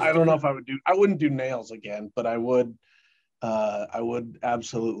don't know if I wouldn't do Nails again, but I would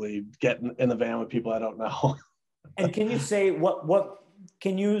absolutely get in the van with people I don't know. And can you say what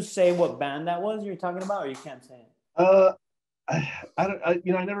band that was you're talking about, or you can't say it? I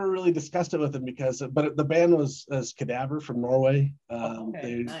never really discussed it with them but the band was Kadavar from Norway.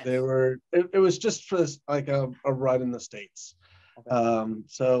 Nice. They were, it was just for this, like a run in the States.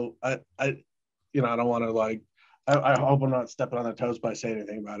 So I don't want to like, I hope I'm not stepping on their toes by saying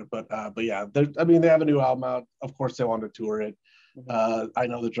anything about it, but yeah, they have a new album out. Of course they want to tour it. I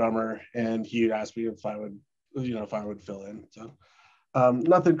know the drummer, and he asked me if I would fill in. So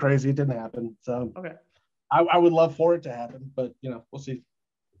nothing crazy. It didn't happen. So I would love for it to happen, but we'll see.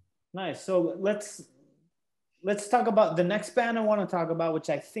 Nice. So let's talk about the next band I want to talk about, which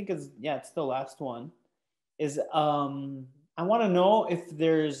I think is, it's the last one, is I want to know if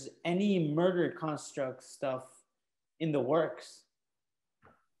there's any Murder Construct stuff in the works.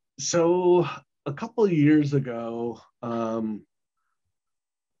 So a couple of years ago,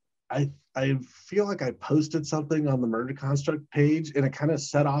 I feel like I posted something on the Murder Construct page, and it kind of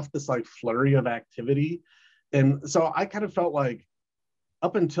set off this like flurry of activity. And so I kind of felt like,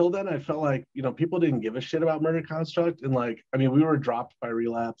 up until then, I felt like, people didn't give a shit about Murder Construct. And like, I mean, we were dropped by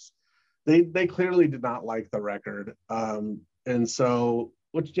Relapse. they clearly did not like the record. And so,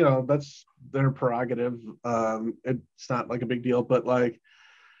 which, you know, that's their prerogative. It's not like a big deal, but like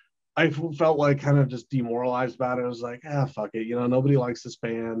I felt like kind of just demoralized about it. I was like, fuck it, you know, nobody likes this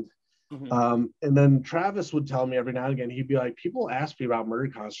band. And then Travis would tell me every now and again, he'd be like, people ask me about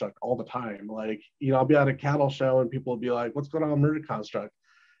Murder Construct all the time. Like, you know, I'll be at a cattle show and people will be like, what's going on with Murder Construct?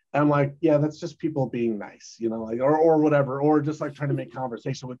 And I'm like, yeah, that's just people being nice, you know, like, or whatever, or just like trying to make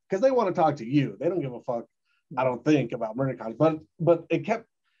conversation with, because they want to talk to you. They don't give a fuck, I don't think, about Murder Construct. But it kept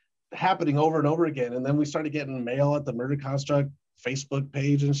happening over and over again. And then we started getting mail at the Murder Construct Facebook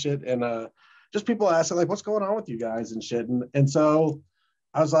page and shit. And just people asking, like, what's going on with you guys and shit. And so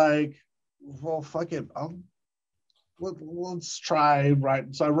I was like, well, fuck it. Let's try.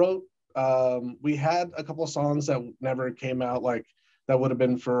 Right. So I wrote, we had a couple of songs that never came out, like that would have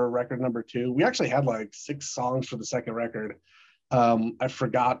been for record number 2. We actually had like 6 songs for the second record. I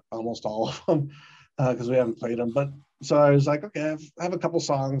forgot almost all of them because we haven't played them. But so I was like, okay, I have a couple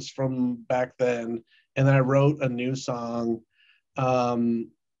songs from back then. And then I wrote a new song.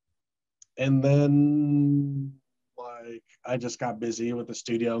 And then like I just got busy with the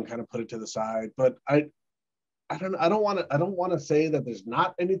studio and kind of put it to the side. But I don't want to say that there's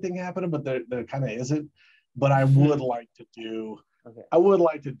not anything happening, but there kind of isn't. But I would like to do I would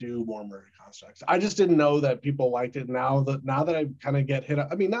like to do more Murder Constructs. I just didn't know that people liked it. Now that I kind of get hit up,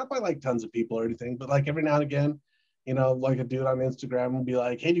 I mean, not by like tons of people or anything, but like every now and again, you know, like a dude on Instagram will be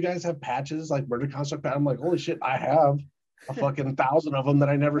like, hey, do you guys have patches like Murder Construct? I'm like, holy shit, I have a fucking 1,000 of them that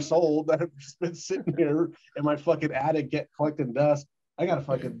I never sold that have just been sitting here in my fucking attic collecting dust. I gotta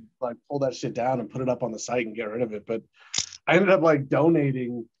fucking like pull that shit down and put it up on the site and get rid of it. But I ended up like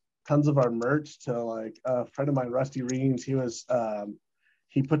donating tons of our merch to like a friend of mine, Rusty Reams.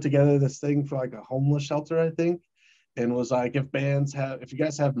 He put together this thing for like a homeless shelter, I think, and was like, if you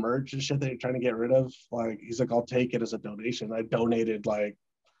guys have merch and shit that you're trying to get rid of, like, he's like, I'll take it as a donation. I donated like,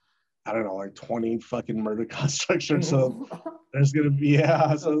 I don't know, like 20 fucking Murder Construct shirts. So there's gonna be,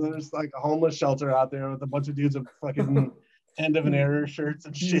 so there's like a homeless shelter out there with a bunch of dudes with fucking end of an error shirts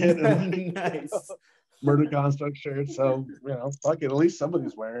and shit. And Nice. Murder Construct shirts. So, you know, fuck it, at least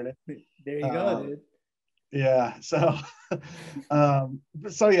somebody's wearing it. There you go, dude. Yeah. So,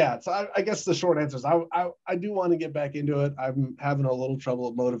 so I guess the short answer is I do want to get back into it. I'm having a little trouble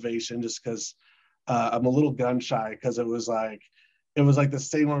with motivation just because I'm a little gun shy, because it was like this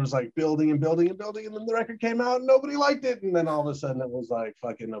thing where it was like building and building and building, and then the record came out and nobody liked it, and then all of a sudden it was like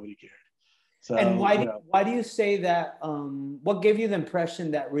fucking nobody cared. So, and why do you say that? What gave you the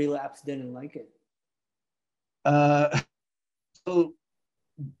impression that Relapse didn't like it? So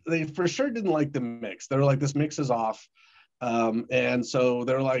they for sure didn't like the mix. They were like, this mix is off. And so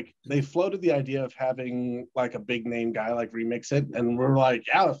they're like, they floated the idea of having like a big name guy like remix it, and we're like,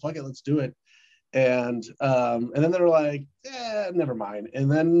 yeah, fuck it, let's do it. And then they were like, yeah, never mind.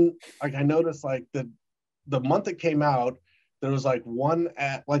 And then like I noticed like the month it came out, there was like one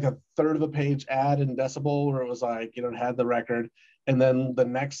ad, like a third of a page ad in Decibel where it was like, you know, it had the record, and then the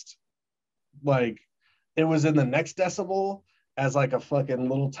next, like, it was in the next Decibel as like a fucking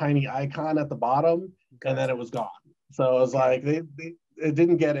little tiny icon at the bottom, and then it was gone. So it was like it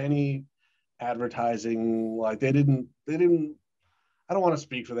didn't get any advertising. Like they didn't. I don't want to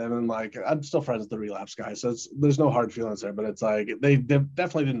speak for them, and like I'm still friends with the Relapse guys, so there's no hard feelings there. But it's like they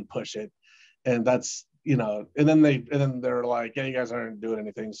definitely didn't push it, and that's, you know. And then they're like, yeah, you guys aren't doing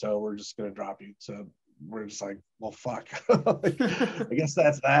anything, so we're just gonna drop you. So we're just like, well, fuck. Like, I guess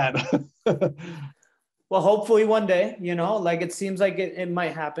that's that. Well, hopefully one day, you know, like it seems like it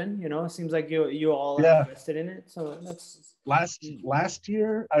might happen, you know. It seems like you all are invested in it. So that's last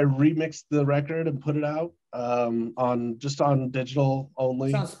year I remixed the record and put it out on digital only.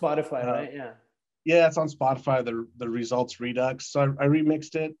 It's on Spotify, right? Yeah. Yeah, it's on Spotify, the Results Redux. So I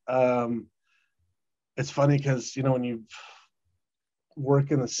remixed it. It's funny because, you know, when you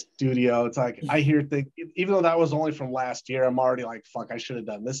work in the studio, it's like I hear things, even though that was only from last year, I'm already like, fuck, I should have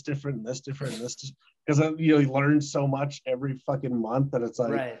done this different and this different and this, because you know, you learn so much every fucking month that it's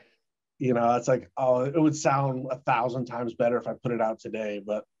like, right. You know, it's like, oh, it would sound 1,000 times better if I put it out today,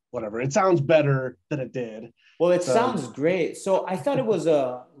 but whatever, it sounds better than it did. Well, it sounds great. So I thought it was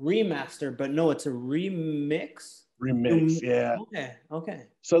a remaster, but no, it's a remix. Yeah. Okay.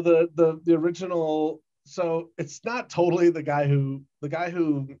 So the original, so it's not totally the guy who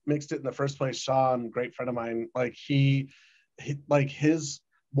mixed it in the first place, Sean, great friend of mine, like he like his,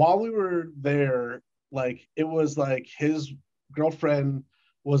 while we were there, like it was like his girlfriend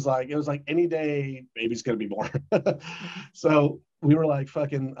was like, it was like any day baby's gonna be born. So we were like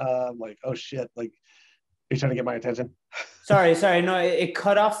fucking like, oh shit, like you trying to get my attention? Sorry. No, it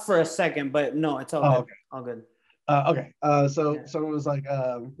cut off for a second, but no, it's all Oh, good. okay. All good. Okay. So Yeah. it was like,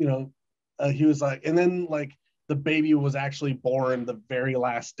 he was like, and then like the baby was actually born the very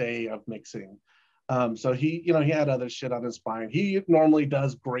last day of mixing. So he, he had other shit on his spine. He normally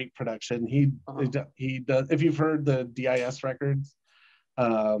does great production. He does. If you've heard the D.I.S records,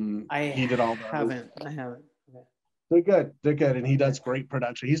 I he did all those. I haven't. Okay. They're good, and he Okay. does great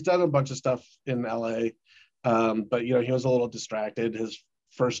production. He's done a bunch of stuff in LA, but he was a little distracted. His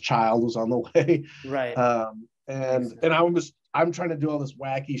first child was on the way, Right. and I'm trying to do all this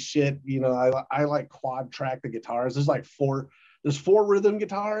wacky shit. I like quad track the guitars. There's four rhythm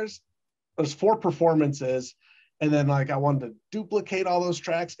guitars. There's four performances, and then like I wanted to duplicate all those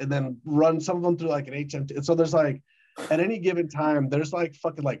tracks and then run some of them through like an HMT. And so there's like at any given time there's like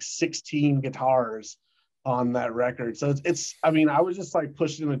fucking like 16 guitars on that record. So it's I mean, I was just like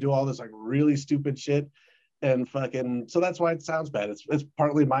pushing him to do all this like really stupid shit and fucking, so that's why it sounds bad. It's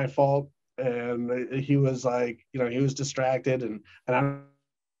partly my fault. And he was like, he was distracted, and I'm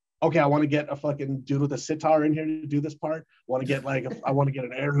okay, I want to get a fucking dude with a sitar in here to do this part. I want to get an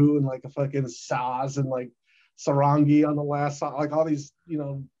erhu and like a fucking saz and like sarangi on the last song, like all these,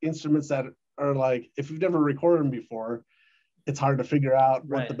 instruments that are like, if you've never recorded them before, it's hard to figure out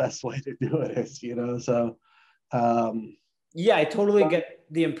what the best way to do it is, So, yeah, I totally get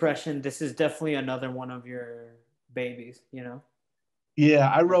the impression this is definitely another one of your babies, Yeah,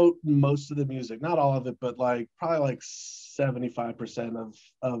 I wrote most of the music, not all of it, but like probably like 75%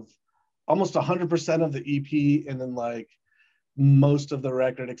 of almost 100% of the EP, and then like most of the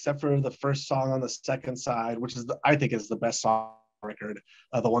record, except for the first song on the second side, which I think is the best song record,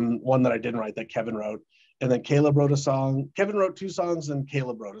 the one that I didn't write that Kevin wrote, and then Caleb wrote a song. Kevin wrote two songs, and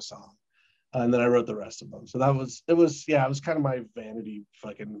Caleb wrote a song, and then I wrote the rest of them. So it was kind of my vanity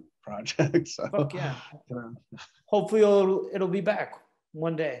fucking project. So fuck yeah. Hopefully it'll be back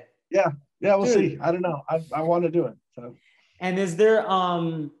one day. Yeah, we'll see. I don't know. I want to do it. So. And is there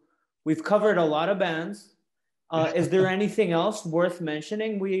we've covered a lot of bands. Is there anything else worth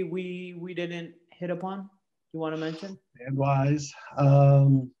mentioning we didn't hit upon? You want to mention? Band wise,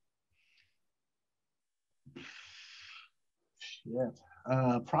 shit.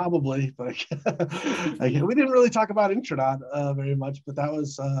 Probably, but we didn't really talk about Intronaut very much, but that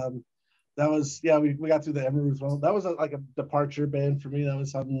was we got through the Emerald well. That was like a departure band for me. That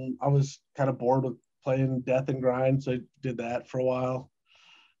was something I was kind of bored with playing death and grind, so I did that for a while.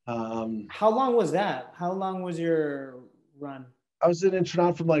 How long was that? How long was your run? I was in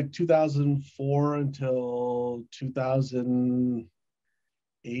Intronaut from like 2004 until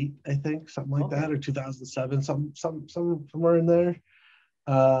 2008, I think, something like that, or 2007, somewhere in there.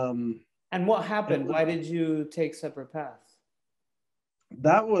 And what happened? Why did you take separate paths?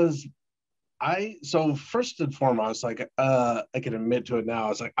 That was so first and foremost, like I can admit to it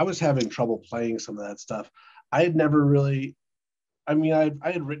now, I was having trouble playing some of that stuff. I had never really, I mean, I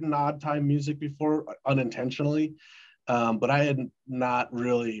had written odd time music before unintentionally, but I had not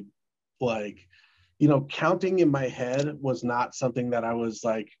really like, counting in my head was not something that I was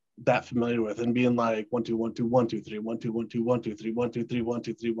like that familiar with, and being like 1 2 1 2 1 2 3 1 2 1 2 1 2 3 1 2 3 1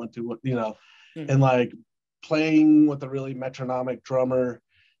 2 3 1 2 1, and like playing with a really metronomic drummer,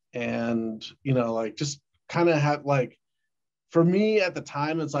 and like just kind of have like, for me at the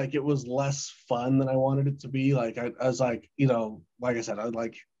time, it's like it was less fun than I wanted it to be. Like I was like, like I said, I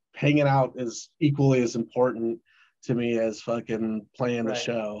like hanging out is equally as important to me as fucking playing the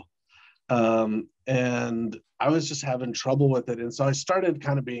show. And I was just having trouble with it, and so I started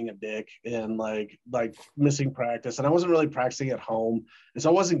kind of being a dick and like missing practice, and I wasn't really practicing at home, and so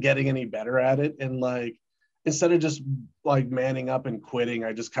I wasn't getting any better at it. And like instead of just like manning up and quitting,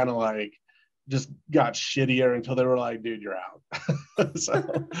 I just kind of like just got shittier until they were like, dude, you're out. So,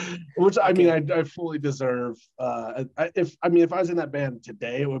 which I mean, I fully deserve. If I was in that band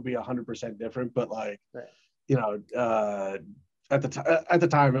today, it would be 100% different. But like, at the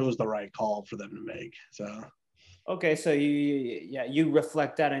time, it was the right call for them to make. So. Okay, so you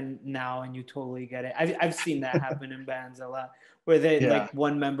reflect that now and you totally get it. I've seen that happen in bands a lot, where they like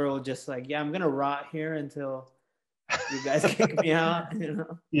one member will just like, I'm gonna rot here until you guys kick me out.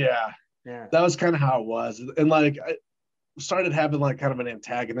 Yeah, that was kind of how it was. And like I started having like kind of an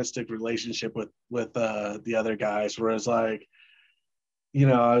antagonistic relationship with the other guys, whereas like,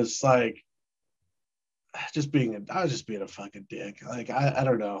 I was like I was just being a fucking dick. Like I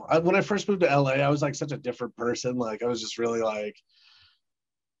don't know. When I first moved to LA, I was like such a different person. Like I was just really like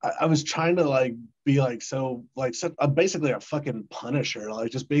I was trying to like be like I'm basically a fucking Punisher,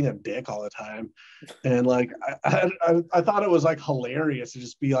 like just being a dick all the time, and like I thought it was like hilarious to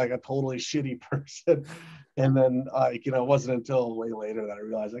just be like a totally shitty person, and then like it wasn't until way later that I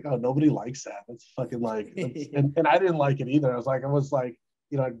realized like, oh, nobody likes that. That's fucking like and I didn't like it either. I was like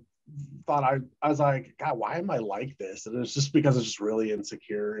thought I was like, God, why am I like this? And it's just because it's just really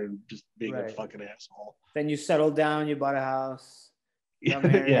insecure and just being a fucking asshole. Then you settled down, you bought a house, got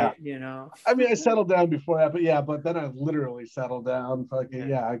Yeah. married, I mean, I settled down before that, but then I literally settled down.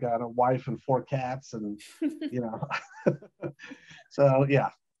 Fucking I got a wife and 4 cats, and so yeah.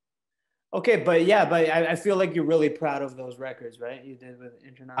 Okay, but I feel like you're really proud of those records, right? You did with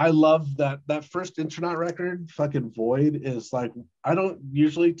Intronaut. I love that first Intronaut record, fucking Void, is like, I don't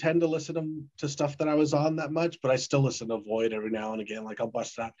usually tend to listen to stuff that I was on that much, but I still listen to Void every now and again. Like I'll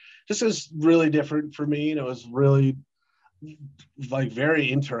bust it out. Just is really different for me, and it was really like very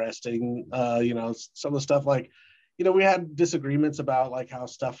interesting. Some of the stuff like, we had disagreements about like how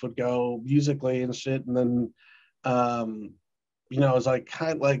stuff would go musically and shit, and then it was like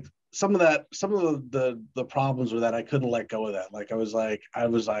kind of like some of the problems were that I couldn't let go of that. Like I was like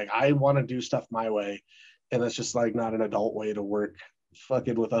I want to do stuff my way, and it's just like not an adult way to work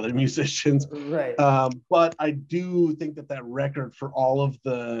fucking with other musicians. Right. But I do think that record, for all of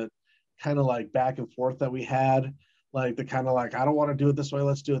the kind of like back and forth that we had, like the kind of like, I don't want to do it this way,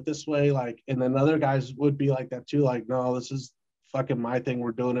 let's do it this way, like, and then other guys would be like that too, like, no, this is fucking my thing,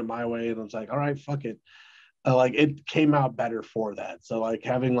 we're doing it my way, and it's like, all right, fuck it. Like it came out better for that. So like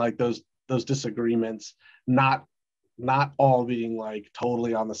having like those disagreements, not all being like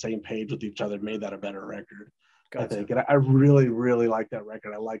totally on the same page with each other, made that a better record. Gotcha. I think, and I really, really like that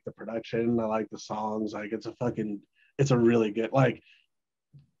record. I like the production, I like the songs. Like it's a really good, like,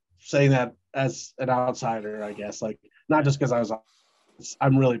 saying that as an outsider, I guess, like not just because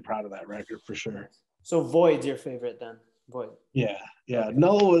I'm really proud of that record for sure. So Void's your favorite then? Void. Yeah. Okay.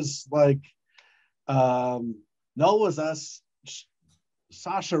 Null was like, Null was us.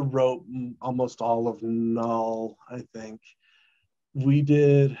 Sasha wrote almost all of Null, I think.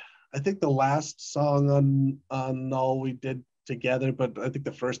 I think the last song on Null we did together, but I think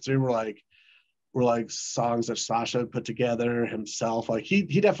the first 3 were like songs that Sasha put together himself. Like he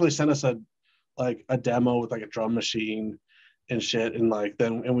definitely sent us a demo with like a drum machine and shit, and like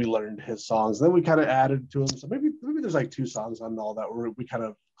and we learned his songs. Then we kind of added to them. So maybe there's like 2 songs on Null that we kind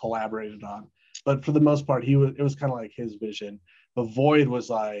of collaborated on. But for the most part, it was kind of like his vision. But Void was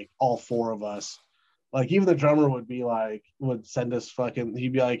like all 4 of us. Like even the drummer would send us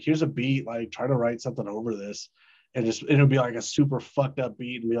he'd be like, here's a beat, like try to write something over this, and it would be like a super fucked up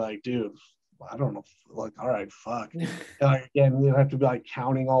beat, and be like, dude, I don't know, like, all right, fuck. And like, again, you have to be like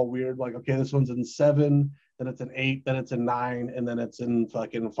counting all weird, like, okay, this one's in 7, then it's in 8, then it's in 9, and then it's in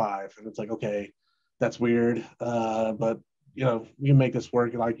fucking 5, and it's like, okay, that's weird, but you can make this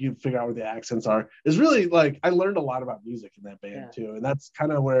work. Like you figure out where the accents are. It's really like, I learned a lot about music in that band too, and that's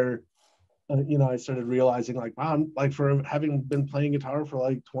kind of where I started realizing like, wow, like for having been playing guitar for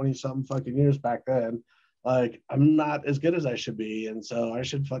like 20 something fucking years back then, like I'm not as good as I should be, and so I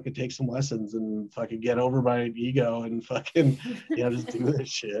should fucking take some lessons and fucking get over my ego and fucking just do this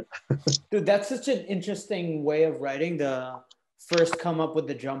shit. Dude, that's such an interesting way of writing, the first come up with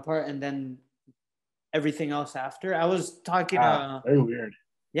the drum part and then everything else after. I was talking very weird.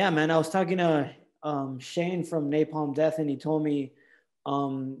 Yeah, man, I was talking to Shane from Napalm Death, and he told me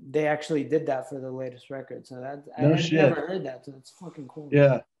they actually did that for the latest record. So I had never heard that, so it's fucking cool.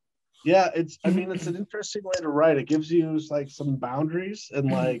 Yeah, it's an interesting way to write. It gives you like some boundaries,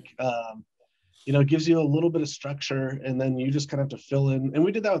 and like it gives you a little bit of structure, and then you just kind of have to fill in. And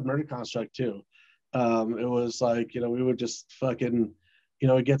we did that with Murder Construct too. It was like, we would just fucking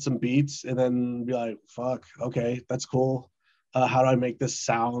get some beats and then be like, fuck, okay, that's cool. How do I make this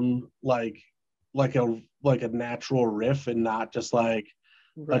sound like a natural riff, and not just like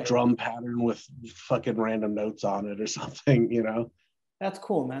a drum pattern with fucking random notes on it or something, That's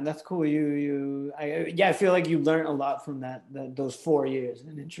cool, man. That's cool. I feel like you learned a lot from those 4 years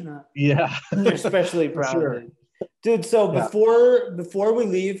in Intronaut. Yeah. You're especially proud of it. Dude, so before we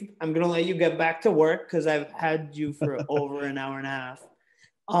leave, I'm gonna let you get back to work because I've had you for over an hour and a half.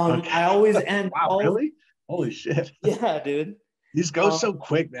 Okay. I always end. Wow, really? Holy shit. Yeah, dude. These go so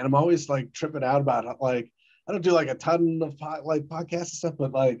quick, man. I'm always like tripping out about it. Like, I don't do like a ton of podcasts and stuff,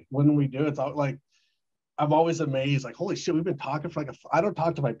 but like when we do, it's all like, I'm always amazed. Like, holy shit, we've been talking for I don't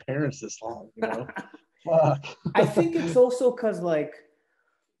talk to my parents this long, Fuck. I think it's also because like,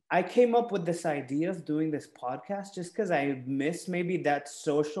 I came up with this idea of doing this podcast just because I miss maybe that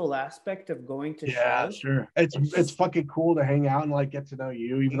social aspect of going to Yeah, shows. sure. It's fucking cool to hang out and like get to know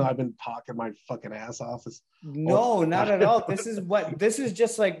you, even though I've been talking my fucking ass off. No, not at all. This is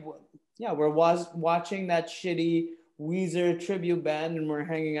just like, yeah, we're watching that shitty Weezer tribute band and we're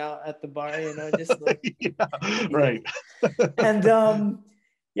hanging out at the bar, just like, yeah, right. And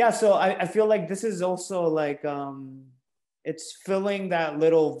yeah, so I feel like this is also like it's filling that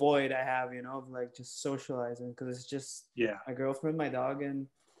little void I have, of like just socializing, because it's just my girlfriend, my dog, and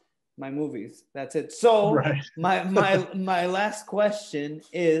my movies. That's it. So right. my last question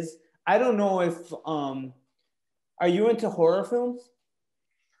is, I don't know if are you into horror films?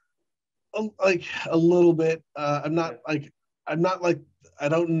 Like a little bit. I'm not like I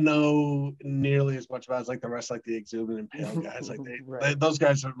don't know nearly as much about as like the rest, like the Exhumed and Impaled guys. Like those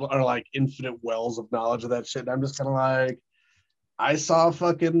guys are like infinite wells of knowledge of that shit. And I'm just kind of like, I saw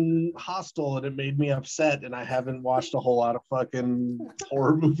fucking Hostel and it made me upset, and I haven't watched a whole lot of fucking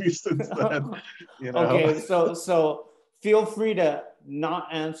horror movies since then. Okay, so feel free to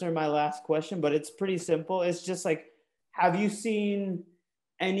not answer my last question, but it's pretty simple. It's just like, have you seen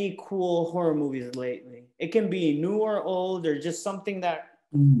any cool horror movies lately? It can be new or old, or just something that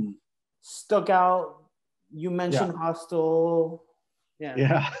stuck out. You mentioned Hostel.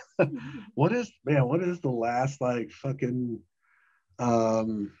 Yeah. What is the last like fucking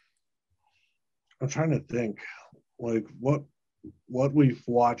I'm trying to think like what we've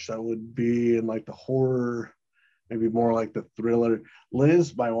watched that would be in like the horror, maybe more like the thriller.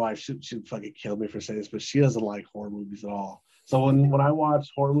 Liz, my wife, she'd fucking kill me for saying this, but she doesn't like horror movies at all. So when I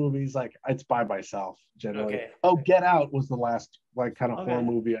watch horror movies, like it's by myself generally. Okay. Oh, Get Out was the last like kind of horror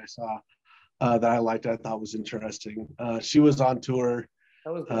movie I saw that I liked. I thought was interesting. She was on tour.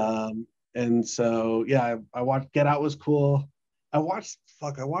 That was good. And so yeah, I watched Get Out was cool. I watched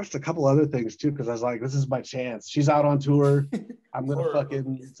a couple other things too, because I was like, this is my chance. She's out on tour. I'm gonna I'm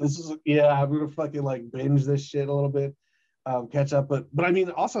gonna fucking like binge this shit a little bit, catch up. But I mean,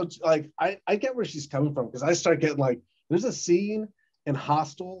 also like I get where she's coming from, because I start getting like, there's a scene in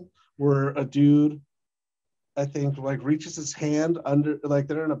Hostel where a dude, I think, like reaches his hand under, like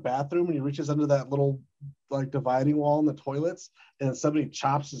they're in a bathroom and he reaches under that little like dividing wall in the toilets, and somebody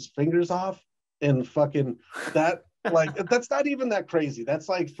chops his fingers off, and fucking that. Like that's not even that crazy. That's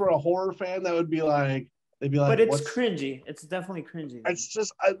like, for a horror fan, that would be like, they'd be like, but it's cringy. It's definitely cringy. It's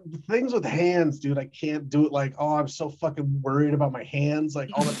just things with hands, dude. I can't do it. Like, oh, I'm so fucking worried about my hands,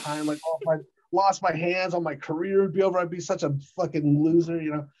 like all the time. Like, oh, if I lost my hands, all my career would be over. I'd be such a fucking loser,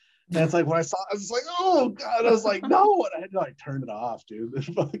 And it's like, when I saw, I was like, oh god. I was like, no, and I had to like turn it off, dude.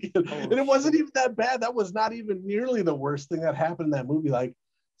 And it wasn't even that bad. That was not even nearly the worst thing that happened in that movie. Like,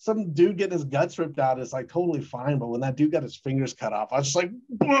 some dude getting his guts ripped out is like totally fine, but when that dude got his fingers cut off, I was just like,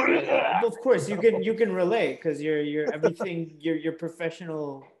 of course you can relate, because your everything, your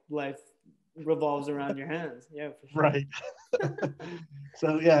professional life revolves around your hands. Yeah, for sure. Right.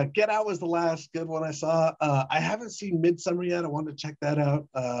 So yeah, Get Out was the last good one I saw. I haven't seen Midsummer yet. I wanted to check that out.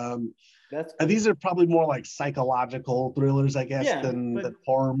 These are probably more like psychological thrillers, I guess, than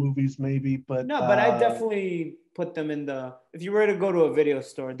horror movies, maybe. But but I definitely put them in the. If you were to go to a video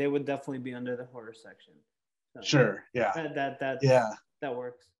store, they would definitely be under the horror section. So sure. Yeah. That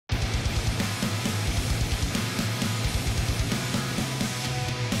works.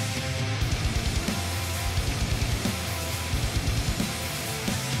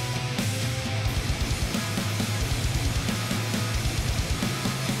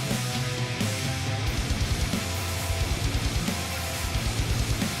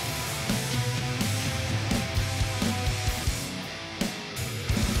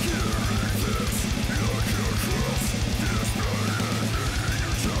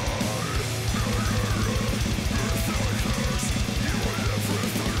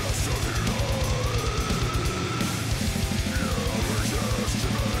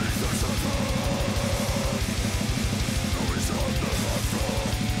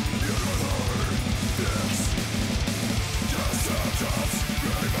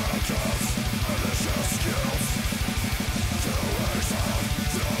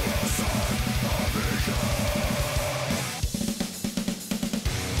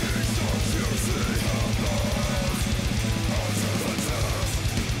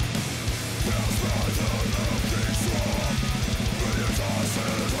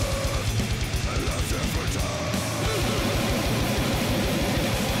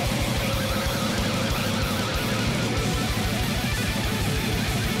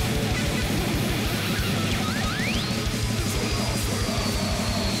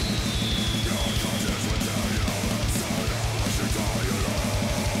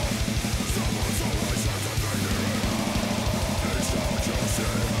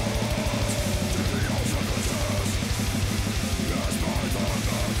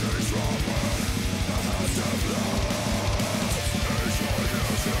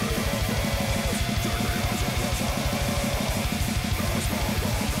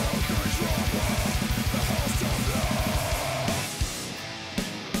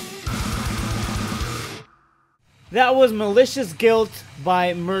 That was Malicious Guilt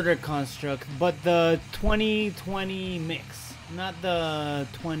by Murder Construct, but the 2020 mix, not the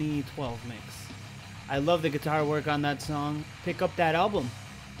 2012 mix. I love the guitar work on that song. Pick up that album.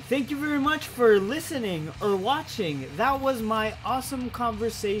 Thank you very much for listening or watching. That was my awesome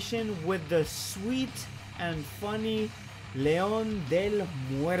conversation with the sweet and funny Leon Del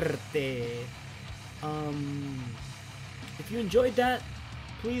Muerte. If you enjoyed that,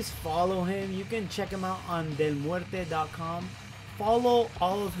 please follow him. You can check him out on delmuerte.com. Follow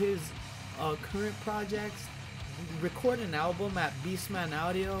all of his current projects. Record an album at Beastman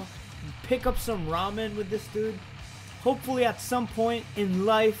Audio. Pick up some ramen with this dude. Hopefully at some point in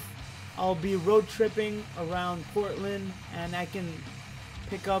life I'll be road tripping around Portland and I can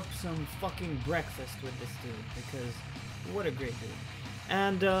pick up some fucking breakfast with this dude, because what a great dude.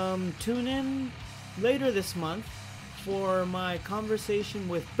 And tune in later this month for my conversation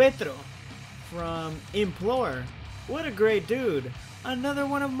with Petro from Implore. What a great dude. Another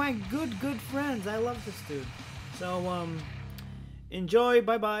one of my good friends. I love this dude. So enjoy.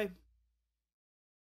 Bye bye.